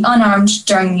likely to be unarmed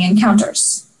during the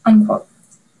encounters, unquote.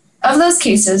 Of those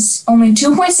cases, only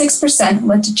 2.6%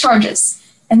 led to charges,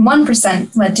 and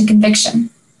 1% led to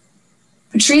conviction.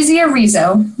 Patrizia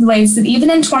Rizzo relates that even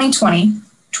in 2020,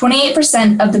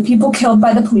 28% of the people killed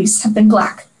by the police have been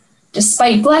Black,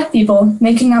 despite Black people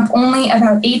making up only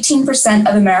about 18%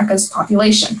 of America's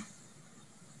population.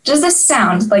 Does this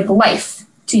sound like life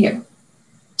to you?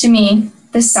 To me,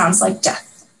 this sounds like death.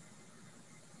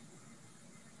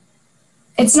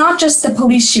 It's not just the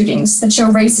police shootings that show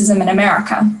racism in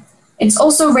America. It's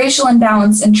also racial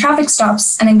imbalance in traffic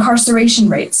stops and incarceration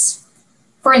rates.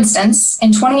 For instance,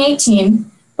 in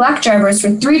 2018, Black drivers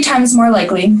were 3 times more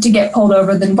likely to get pulled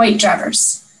over than white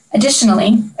drivers.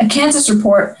 Additionally, a Kansas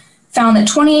report found that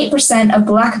 28% of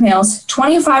Black males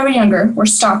 25 or younger were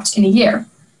stopped in a year.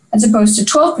 as opposed to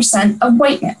 12% of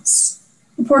white males.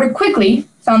 Reported quickly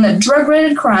found that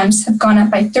drug-related crimes have gone up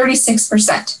by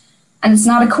 36%, and it's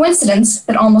not a coincidence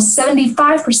that almost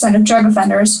 75% of drug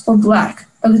offenders were Black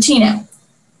or Latino.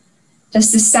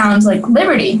 Does this sound like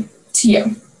liberty to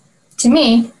you? To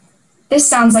me, this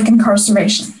sounds like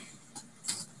incarceration.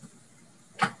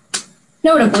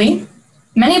 Notably,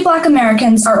 many Black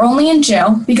Americans are only in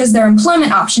jail because their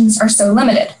employment options are so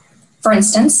limited. For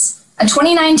instance, a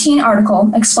 2019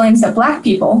 article explains that Black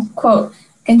people, quote,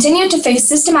 continue to face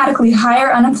systematically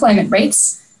higher unemployment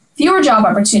rates, fewer job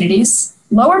opportunities,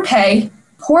 lower pay,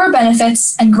 poorer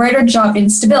benefits, and greater job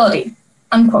instability,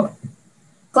 unquote.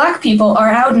 Black people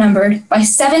are outnumbered by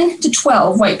 7 to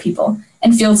 12 white people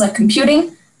in fields like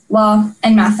computing, law,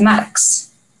 and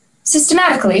mathematics.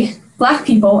 Systematically, Black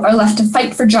people are left to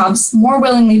fight for jobs more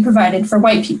willingly provided for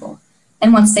white people,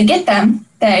 and once they get them,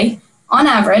 they, on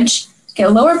average,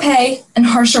 get lower pay and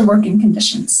harsher working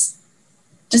conditions.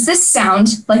 Does this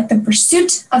sound like the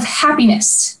pursuit of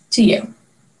happiness to you?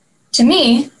 To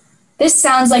me, this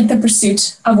sounds like the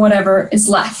pursuit of whatever is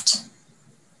left.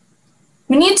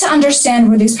 We need to understand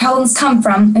where these problems come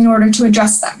from in order to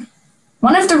address them.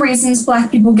 One of the reasons Black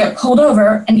people get pulled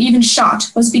over and even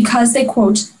shot was because they,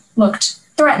 quote, looked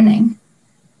threatening.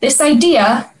 This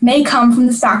idea may come from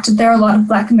the fact that there are a lot of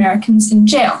Black Americans in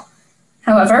jail.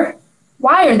 However,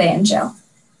 why are they in jail?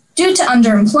 Due to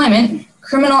underemployment,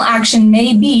 criminal action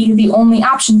may be the only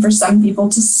option for some people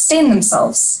to sustain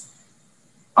themselves.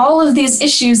 All of these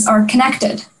issues are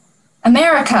connected.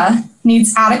 America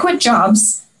needs adequate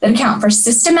jobs that account for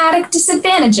systematic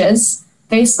disadvantages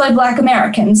faced by Black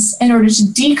Americans in order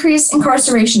to decrease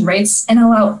incarceration rates and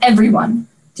allow everyone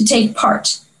to take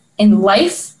part in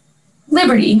life,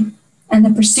 liberty, and the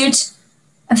pursuit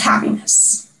of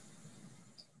happiness.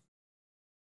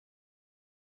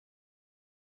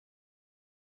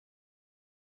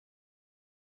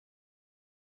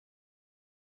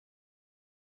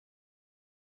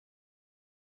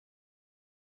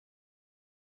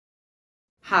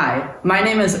 Hi, my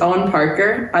name is Owen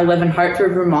Parker. I live in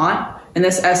Hartford, Vermont, and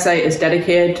this essay is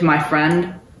dedicated to my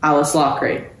friend, Alice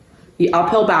Lockray, The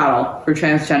Uphill Battle for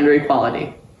Transgender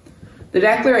Equality. The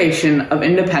Declaration of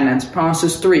Independence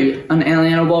promises 3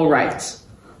 unalienable rights: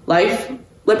 life,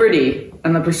 liberty,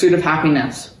 and the pursuit of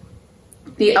happiness.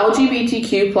 The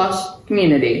LGBTQ+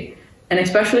 community, and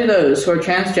especially those who are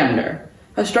transgender,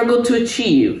 have struggled to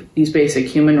achieve these basic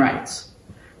human rights.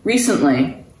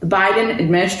 Recently, the Biden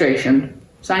administration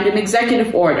signed an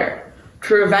executive order to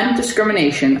prevent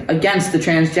discrimination against the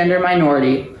transgender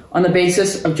minority on the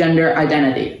basis of gender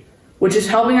identity, which is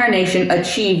helping our nation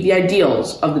achieve the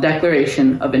ideals of the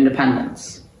Declaration of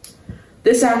Independence.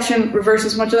 This action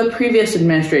reverses much of the previous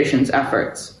administration's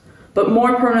efforts, but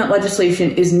more permanent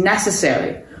legislation is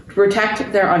necessary to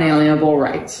protect their unalienable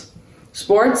rights.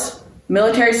 Sports,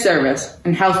 military service,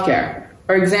 and healthcare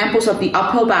are examples of the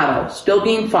uphill battle still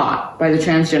being fought by the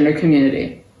transgender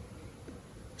community.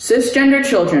 Cisgender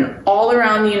children all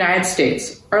around the United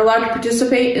States are allowed to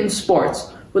participate in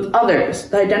sports with others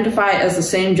that identify as the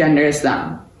same gender as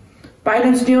them.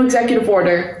 Biden's new executive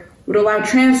order would allow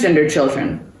transgender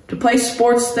children to play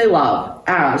sports they love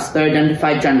as their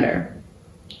identified gender.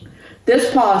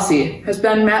 This policy has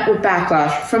been met with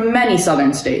backlash from many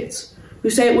southern states,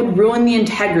 who say it would ruin the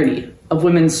integrity of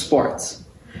women's sports.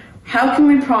 How can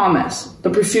we promise the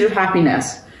pursuit of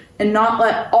happiness and not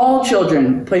let all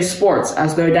children play sports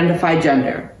as their identified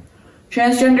gender?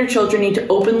 Transgender children need to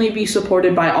openly be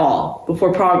supported by all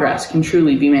before progress can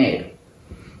truly be made.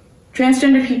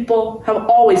 Transgender people have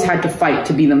always had to fight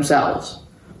to be themselves,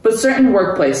 but certain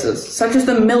workplaces, such as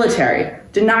the military,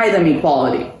 deny them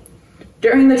equality.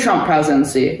 During the Trump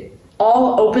presidency,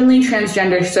 all openly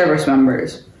transgender service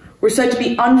members were said to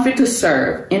be unfit to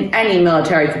serve in any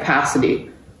military capacity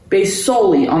based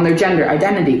solely on their gender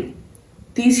identity.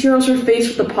 These heroes were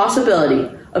faced with the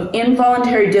possibility of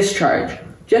involuntary discharge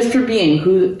just for being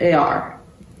who they are.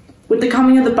 With the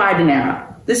coming of the Biden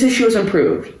era, this issue has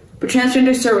improved, but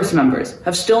transgender service members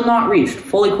have still not reached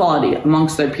full equality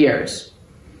amongst their peers.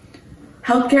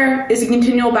 Healthcare is a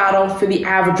continual battle for the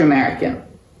average American,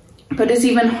 but it's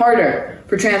even harder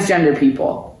for transgender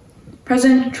people.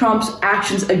 President Trump's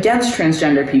actions against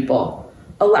transgender people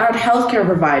allowed healthcare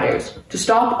providers to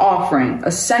stop offering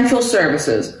essential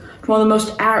services to one of the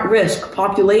most at-risk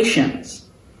populations.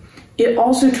 It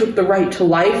also took the right to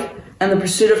life and the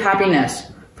pursuit of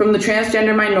happiness from the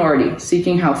transgender minority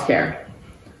seeking healthcare.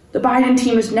 The Biden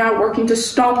team is now working to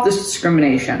stop this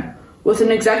discrimination with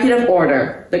an executive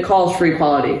order that calls for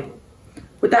equality.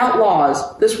 Without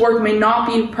laws, this work may not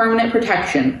be permanent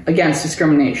protection against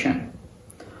discrimination.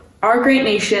 Our great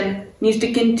nation needs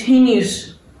to continue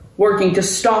working to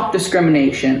stop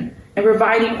discrimination and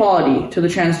provide equality to the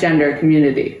transgender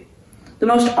community. The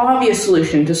most obvious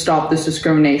solution to stop this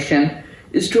discrimination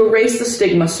is to erase the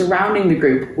stigma surrounding the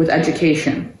group with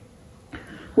education.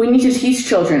 We need to teach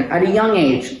children at a young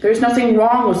age there's nothing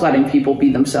wrong with letting people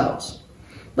be themselves.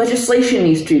 Legislation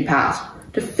needs to be passed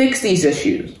to fix these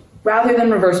issues rather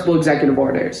than reversible executive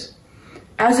orders.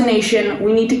 As a nation,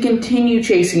 we need to continue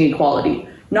chasing equality,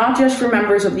 not just for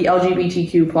members of the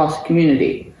LGBTQ+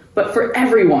 community, but for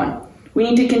everyone. We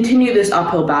need to continue this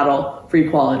uphill battle for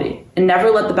equality and never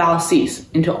let the battle cease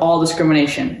until all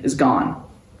discrimination is gone.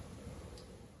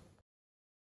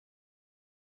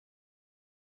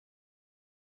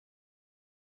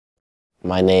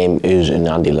 My name is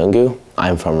Unandi Lungu.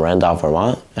 I'm from Randolph,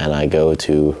 Vermont, and I go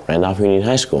to Randolph Union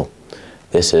High School.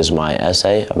 This is my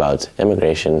essay about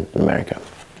immigration in America.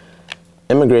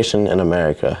 Immigration in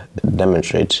America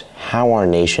demonstrates how our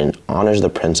nation honors the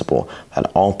principle that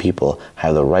all people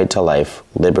have the right to life,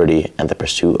 liberty, and the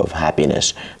pursuit of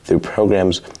happiness through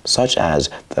programs such as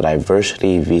the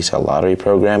Diversity Visa Lottery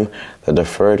Program, the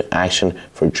Deferred Action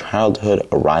for Childhood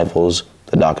Arrivals,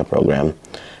 the DACA program,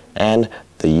 and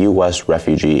the U.S.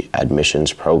 Refugee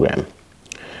Admissions Program.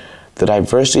 The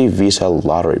Diversity Visa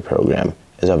Lottery Program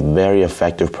is a very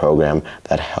effective program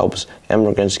that helps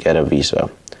immigrants get a visa.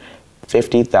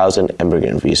 50,000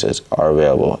 immigrant visas are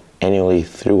available annually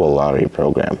through a lottery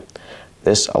program.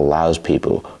 This allows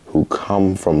people who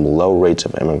come from low rates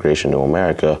of immigration to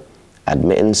America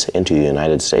admittance into the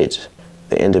United States.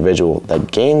 The individual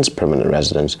that gains permanent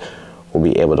residence will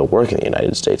be able to work in the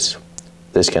United States.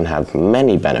 This can have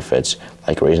many benefits,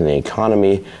 like raising the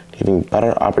economy, giving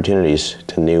better opportunities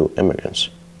to new immigrants.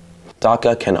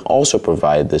 DACA can also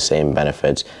provide the same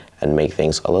benefits and make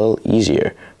things a little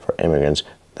easier for immigrants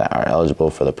that are eligible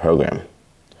for the program.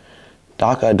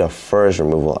 DACA defers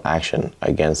removal action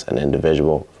against an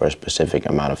individual for a specific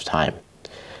amount of time.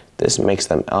 This makes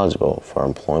them eligible for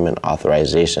employment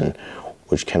authorization,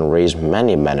 which can raise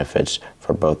many benefits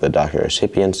for both the DACA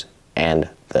recipients and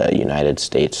the United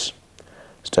States.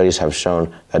 Studies have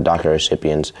shown that DACA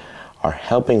recipients are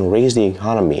helping raise the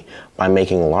economy by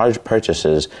making large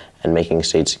purchases and making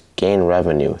states gain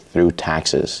revenue through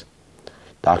taxes.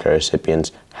 DACA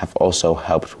recipients have also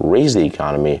helped raise the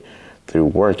economy through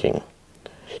working.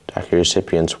 DACA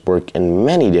recipients work in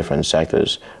many different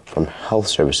sectors, from health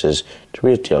services to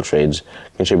retail trades,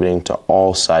 contributing to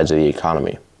all sides of the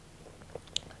economy.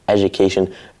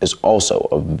 Education is also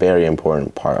a very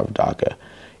important part of DACA,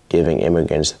 giving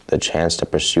immigrants the chance to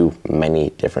pursue many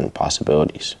different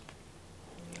possibilities.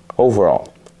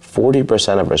 Overall,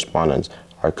 40% of respondents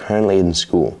are currently in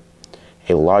school.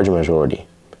 A large majority,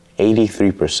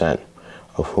 83%,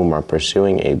 of whom are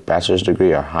pursuing a bachelor's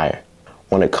degree or higher.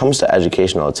 When it comes to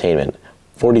educational attainment,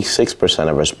 46%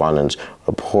 of respondents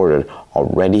reported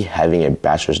already having a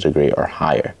bachelor's degree or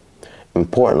higher.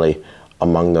 Importantly,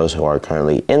 among those who are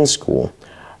currently in school,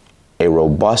 a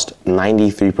robust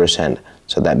 93%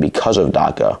 said that because of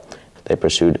DACA, they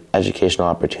pursued educational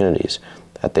opportunities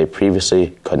that they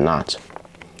previously could not.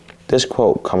 This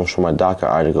quote comes from a DACA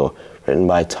article written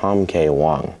by Tom K.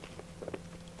 Wong.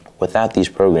 Without these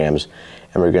programs,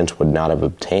 immigrants would not have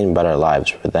obtained better lives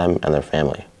for them and their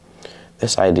family.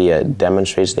 This idea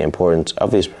demonstrates the importance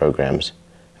of these programs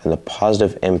and the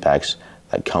positive impacts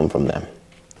that come from them.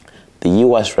 The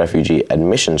U.S. Refugee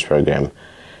Admissions Program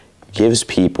gives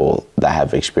people that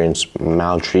have experienced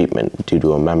maltreatment due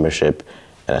to a membership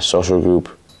in a social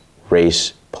group,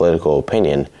 race, political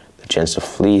opinion, the chance to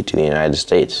flee to the United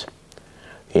States.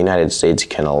 The United States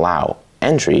can allow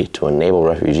entry to enable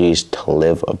refugees to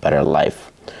live a better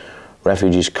life.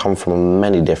 Refugees come from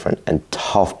many different and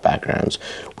tough backgrounds,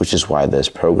 which is why this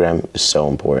program is so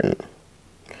important.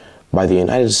 By the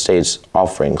United States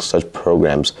offering such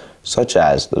programs such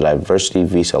as the Diversity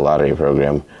Visa Lottery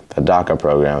Program, the DACA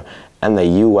program, and the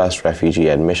U.S. Refugee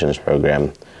Admissions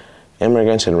Program,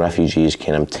 immigrants and refugees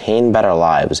can obtain better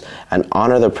lives and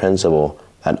honor the principle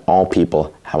that all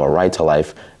people have a right to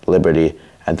life, liberty,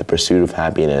 and the pursuit of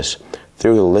happiness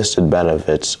through the listed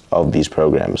benefits of these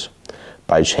programs.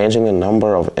 By changing the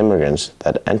number of immigrants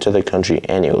that enter the country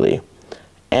annually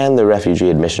and the refugee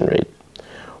admission rate,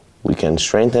 we can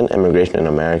strengthen immigration in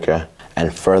America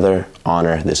and further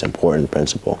honor this important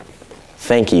principle.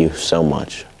 Thank you so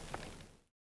much.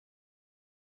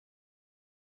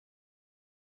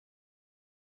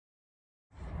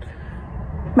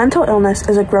 Mental illness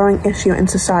is a growing issue in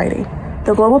society.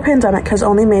 The global pandemic has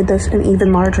only made this an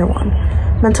even larger one.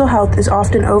 Mental health is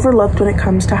often overlooked when it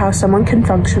comes to how someone can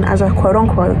function as a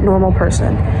quote-unquote normal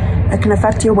person. It can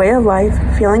affect your way of life,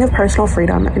 feeling of personal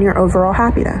freedom, and your overall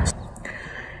happiness.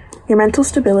 Your mental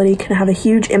stability can have a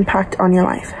huge impact on your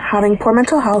life. Having poor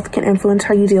mental health can influence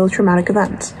how you deal with traumatic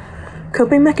events.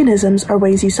 Coping mechanisms are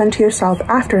ways you send to yourself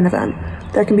after an event.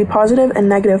 There can be positive and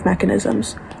negative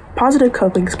mechanisms. Positive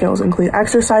coping skills include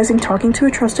exercising, talking to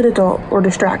a trusted adult, or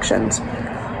distractions.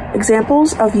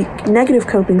 Examples of negative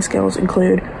coping skills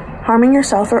include harming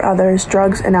yourself or others,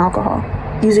 drugs, and alcohol.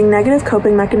 Using negative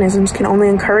coping mechanisms can only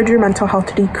encourage your mental health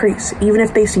to decrease, even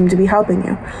if they seem to be helping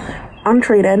you.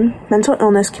 Untreated, mental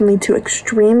illness can lead to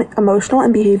extreme emotional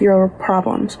and behavioral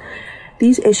problems.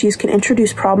 These issues can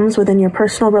introduce problems within your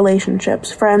personal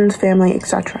relationships, friends, family,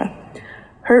 etc.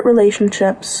 Hurt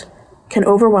relationships can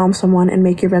overwhelm someone and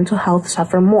make your mental health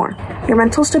suffer more. Your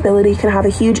mental stability can have a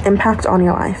huge impact on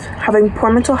your life. Having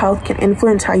poor mental health can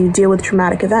influence how you deal with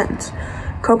traumatic events.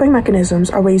 Coping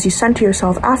mechanisms are ways you send to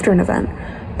yourself after an event.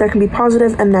 There can be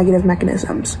positive and negative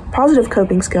mechanisms. Positive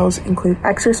coping skills include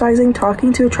exercising,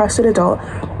 talking to a trusted adult,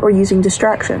 or using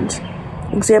distractions.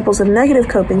 Examples of negative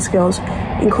coping skills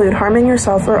include harming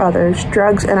yourself or others,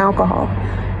 drugs, and alcohol.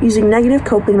 Using negative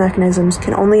coping mechanisms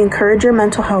can only encourage your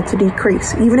mental health to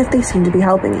decrease, even if they seem to be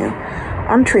helping you.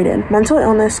 Untreated, mental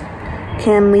illness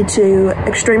can lead to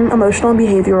extreme emotional and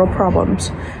behavioral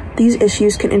problems. These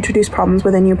issues can introduce problems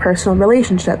within your personal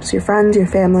relationships, your friends, your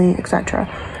family, etc.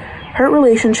 Hurt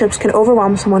relationships can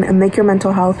overwhelm someone and make your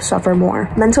mental health suffer more.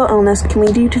 Mental illness can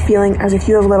lead you to feeling as if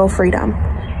you have little freedom.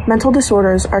 Mental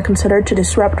disorders are considered to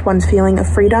disrupt one's feeling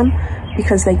of freedom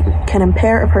because they can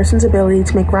impair a person's ability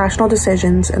to make rational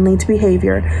decisions and lead to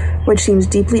behavior which seems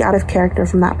deeply out of character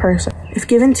from that person. If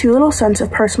given too little sense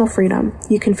of personal freedom,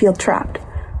 you can feel trapped.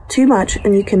 Too much,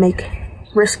 and you can make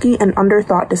risky and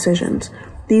underthought decisions.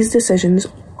 These decisions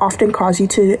often cause you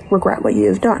to regret what you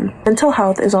have done. Mental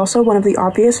health is also one of the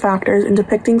obvious factors in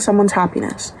depicting someone's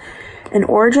happiness. An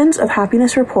Origins of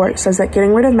Happiness report says that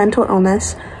getting rid of mental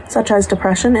illness, such as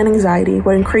depression and anxiety,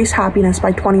 would increase happiness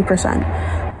by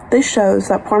 20%. This shows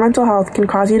that poor mental health can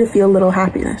cause you to feel little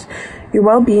happiness. Your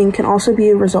well-being can also be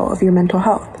a result of your mental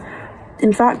health.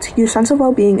 In fact, your sense of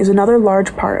well-being is another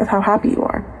large part of how happy you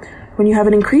are. When you have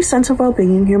an increased sense of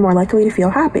well-being, you're more likely to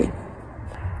feel happy.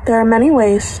 There are many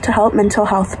ways to help mental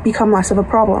health become less of a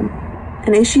problem.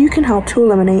 An issue you can help to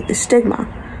eliminate is stigma.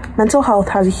 Mental health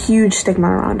has a huge stigma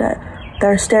around it.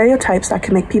 There are stereotypes that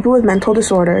can make people with mental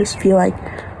disorders feel like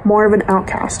more of an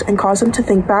outcast and cause them to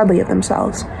think badly of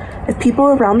themselves. If people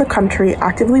around the country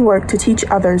actively work to teach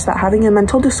others that having a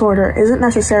mental disorder isn't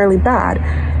necessarily bad,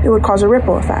 it would cause a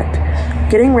ripple effect.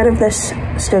 Getting rid of this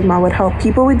stigma would help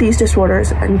people with these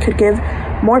disorders and could give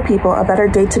more people a better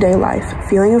day-to-day life,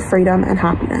 feeling of freedom and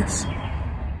happiness.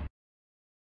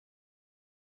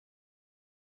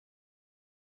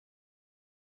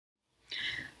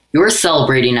 You're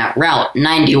celebrating at Route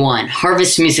 91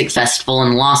 Harvest Music Festival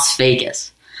in Las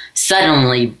Vegas.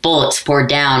 Suddenly, bullets pour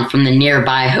down from the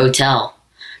nearby hotel.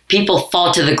 People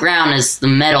fall to the ground as the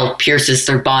metal pierces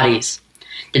their bodies.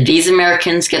 Did these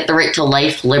Americans get the right to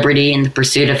life, liberty, and the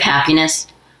pursuit of happiness?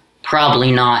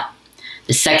 Probably not.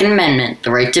 The Second Amendment,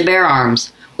 the right to bear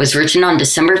arms, was written on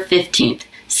December 15th,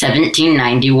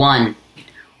 1791.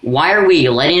 Why are we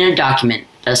letting a document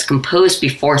that was composed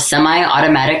before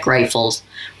semi-automatic rifles,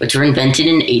 which were invented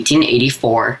in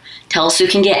 1884, tell us who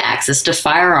can get access to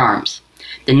firearms?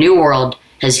 The New World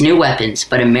has new weapons,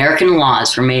 but American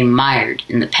laws remain mired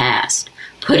in the past,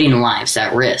 putting lives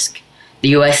at risk. The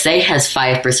USA has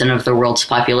 5% of the world's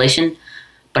population,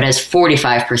 but has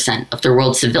 45% of the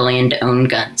world's civilian-owned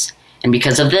guns, and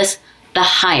because of this, the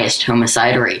highest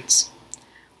homicide rates.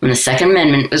 When the Second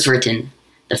Amendment was written,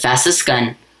 the fastest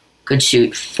gun could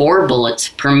shoot 4 bullets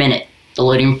per minute. The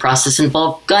loading process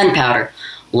involved gunpowder,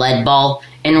 lead ball,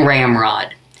 and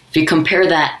ramrod. If you compare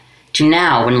that to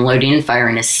now, when loading and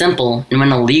firing is simple, and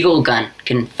when a legal gun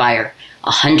can fire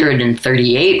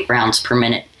 138 rounds per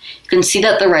minute, you can see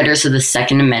that the writers of the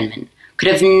Second Amendment could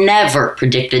have never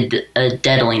predicted the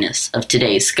deadliness of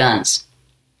today's guns.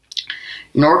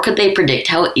 Nor could they predict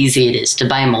how easy it is to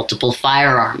buy multiple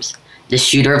firearms. The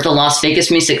shooter of the Las Vegas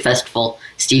Music Festival,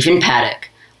 Stephen Paddock,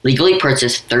 legally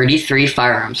purchased 33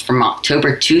 firearms from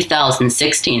October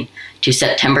 2016 to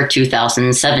September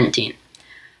 2017.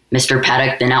 Mr.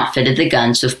 Paddock then outfitted the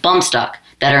guns with bump stock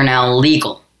that are now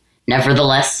illegal.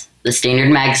 Nevertheless, the standard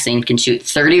magazine can shoot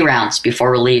 30 rounds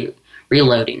before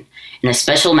reloading, and a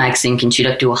special magazine can shoot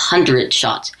up to 100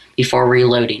 shots before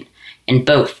reloading, and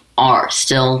both are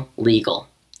still legal.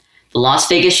 The Las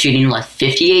Vegas shooting left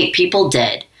 58 people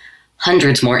dead,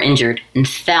 hundreds more injured, and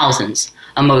thousands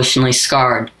emotionally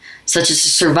scarred, such as a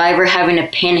survivor having a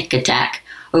panic attack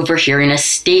over hearing a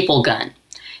staple gun.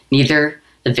 Neither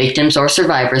the victims or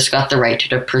survivors got the right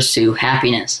to pursue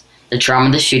happiness. The trauma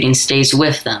of the shooting stays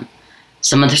with them.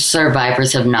 Some of the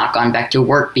survivors have not gone back to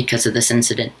work because of this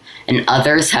incident, and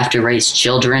others have to raise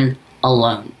children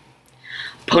alone.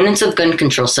 Opponents of gun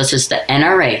control, such as the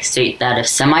NRA, state that if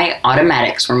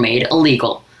semi-automatics were made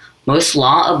illegal, most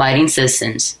law-abiding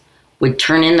citizens would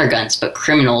turn in their guns, but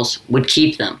criminals would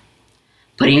keep them,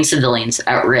 putting civilians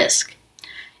at risk.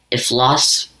 In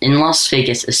Las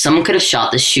Vegas, if someone could have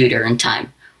shot the shooter in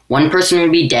time, one person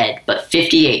would be dead, but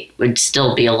 58 would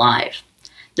still be alive.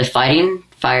 The fighting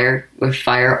fire with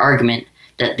fire argument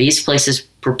that these places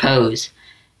propose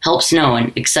helps no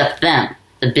one except them,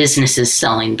 the businesses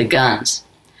selling the guns.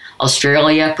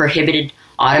 Australia prohibited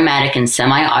automatic and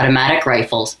semi-automatic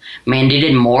rifles,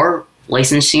 mandated more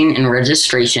licensing and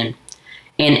registration,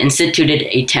 and instituted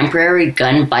a temporary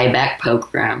gun buyback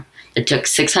program that took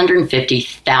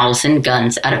 650,000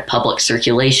 guns out of public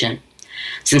circulation.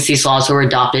 Since these laws were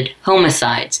adopted,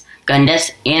 homicides, gun deaths,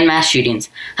 and mass shootings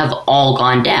have all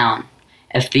gone down.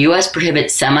 If the U.S.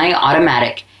 prohibits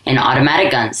semi-automatic and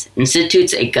automatic guns,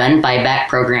 institutes a gun buyback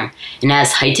program, and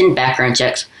has heightened background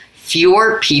checks,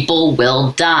 fewer people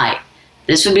will die.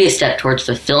 This would be a step towards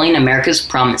fulfilling America's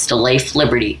promise to life,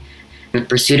 liberty, and the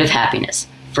pursuit of happiness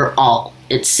for all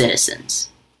its citizens.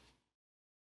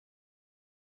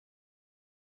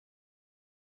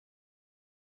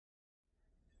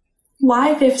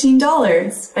 Why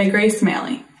 $15? By Grace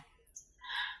Maley.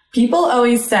 People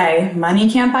always say, money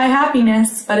can't buy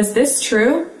happiness, but is this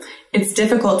true? It's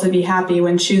difficult to be happy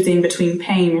when choosing between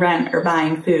paying rent or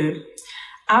buying food.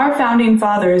 Our founding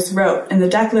fathers wrote in the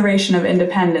Declaration of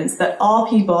Independence that all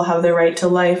people have the right to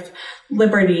life,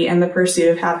 liberty, and the pursuit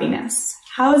of happiness.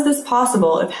 How is this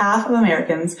possible if half of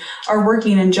Americans are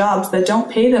working in jobs that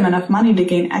don't pay them enough money to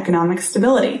gain economic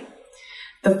stability?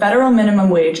 The federal minimum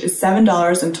wage is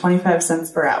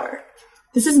 $7.25 per hour.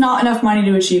 This is not enough money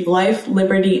to achieve life,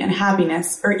 liberty, and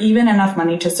happiness, or even enough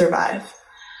money to survive.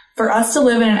 For us to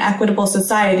live in an equitable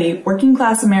society,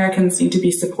 working-class Americans need to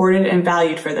be supported and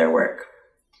valued for their work.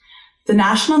 The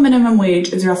national minimum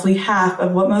wage is roughly half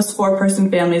of what most four-person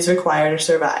families require to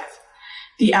survive.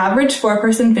 The average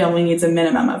four-person family needs a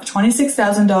minimum of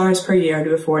 $26,000 per year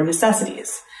to afford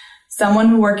necessities.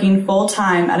 Someone working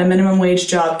full-time at a minimum wage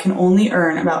job can only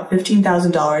earn about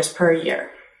 $15,000 per year.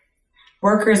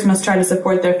 Workers must try to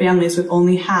support their families with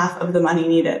only half of the money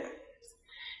needed.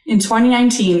 In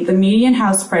 2019, the median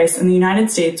house price in the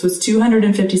United States was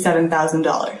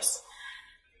 $257,000.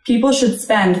 People should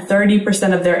spend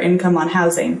 30% of their income on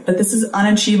housing, but this is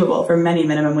unachievable for many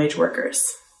minimum wage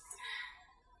workers.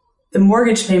 The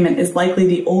mortgage payment is likely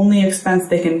the only expense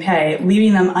they can pay,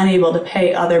 leaving them unable to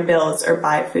pay other bills or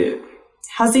buy food.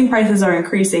 Housing prices are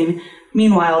increasing.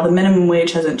 Meanwhile, the minimum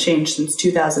wage hasn't changed since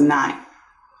 2009.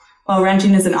 While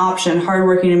renting is an option,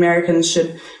 hardworking Americans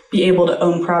should be able to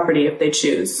own property if they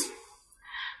choose.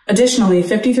 Additionally,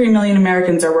 53 million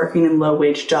Americans are working in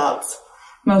low-wage jobs.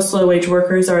 Most low-wage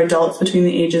workers are adults between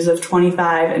the ages of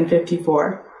 25 and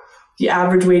 54. The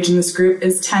average wage in this group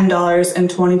is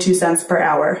 $10.22 per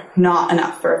hour, not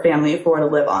enough for a family of four to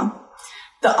live on.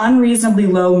 The unreasonably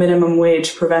low minimum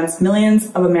wage prevents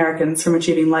millions of Americans from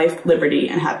achieving life, liberty,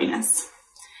 and happiness.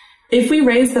 If we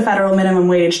raise the federal minimum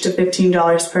wage to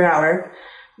 $15 per hour,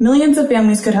 millions of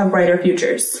families could have brighter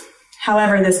futures.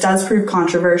 However, this does prove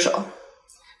controversial.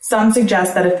 Some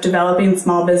suggest that if developing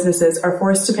small businesses are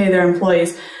forced to pay their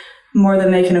employees more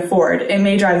than they can afford, it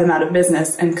may drive them out of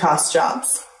business and cost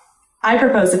jobs. I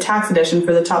propose a tax addition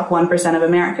for the top 1% of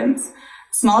Americans.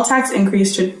 Small tax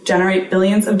increase should generate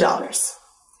billions of dollars.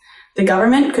 The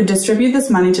government could distribute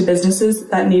this money to businesses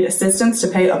that need assistance to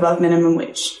pay above minimum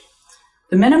wage.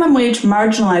 The minimum wage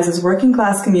marginalizes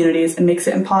working-class communities and makes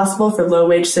it impossible for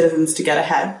low-wage citizens to get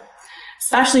ahead.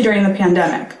 Especially during the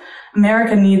pandemic,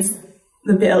 America needs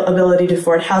the ability to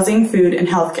afford housing, food, and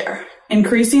healthcare.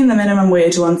 Increasing the minimum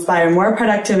wage will inspire more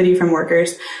productivity from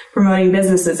workers, promoting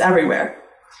businesses everywhere.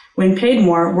 When paid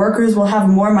more, workers will have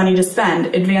more money to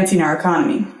spend, advancing our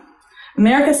economy.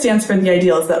 America stands for the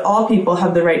ideals that all people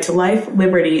have the right to life,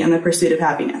 liberty, and the pursuit of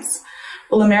happiness.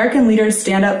 Will American leaders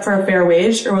stand up for a fair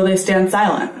wage, or will they stand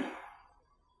silent?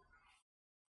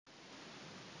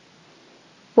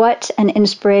 What an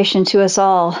inspiration to us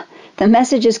all. The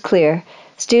message is clear.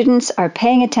 Students are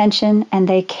paying attention and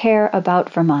they care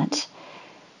about Vermont.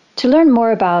 To learn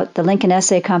more about the Lincoln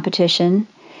Essay Competition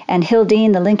and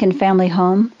Hildene, the Lincoln Family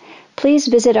Home, please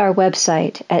visit our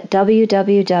website at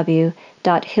www.hildene.org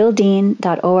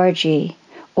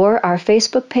or our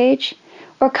Facebook page,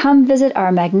 or come visit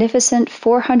our magnificent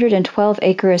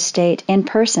 412-acre estate in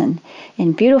person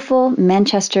in beautiful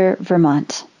Manchester,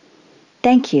 Vermont.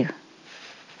 Thank you.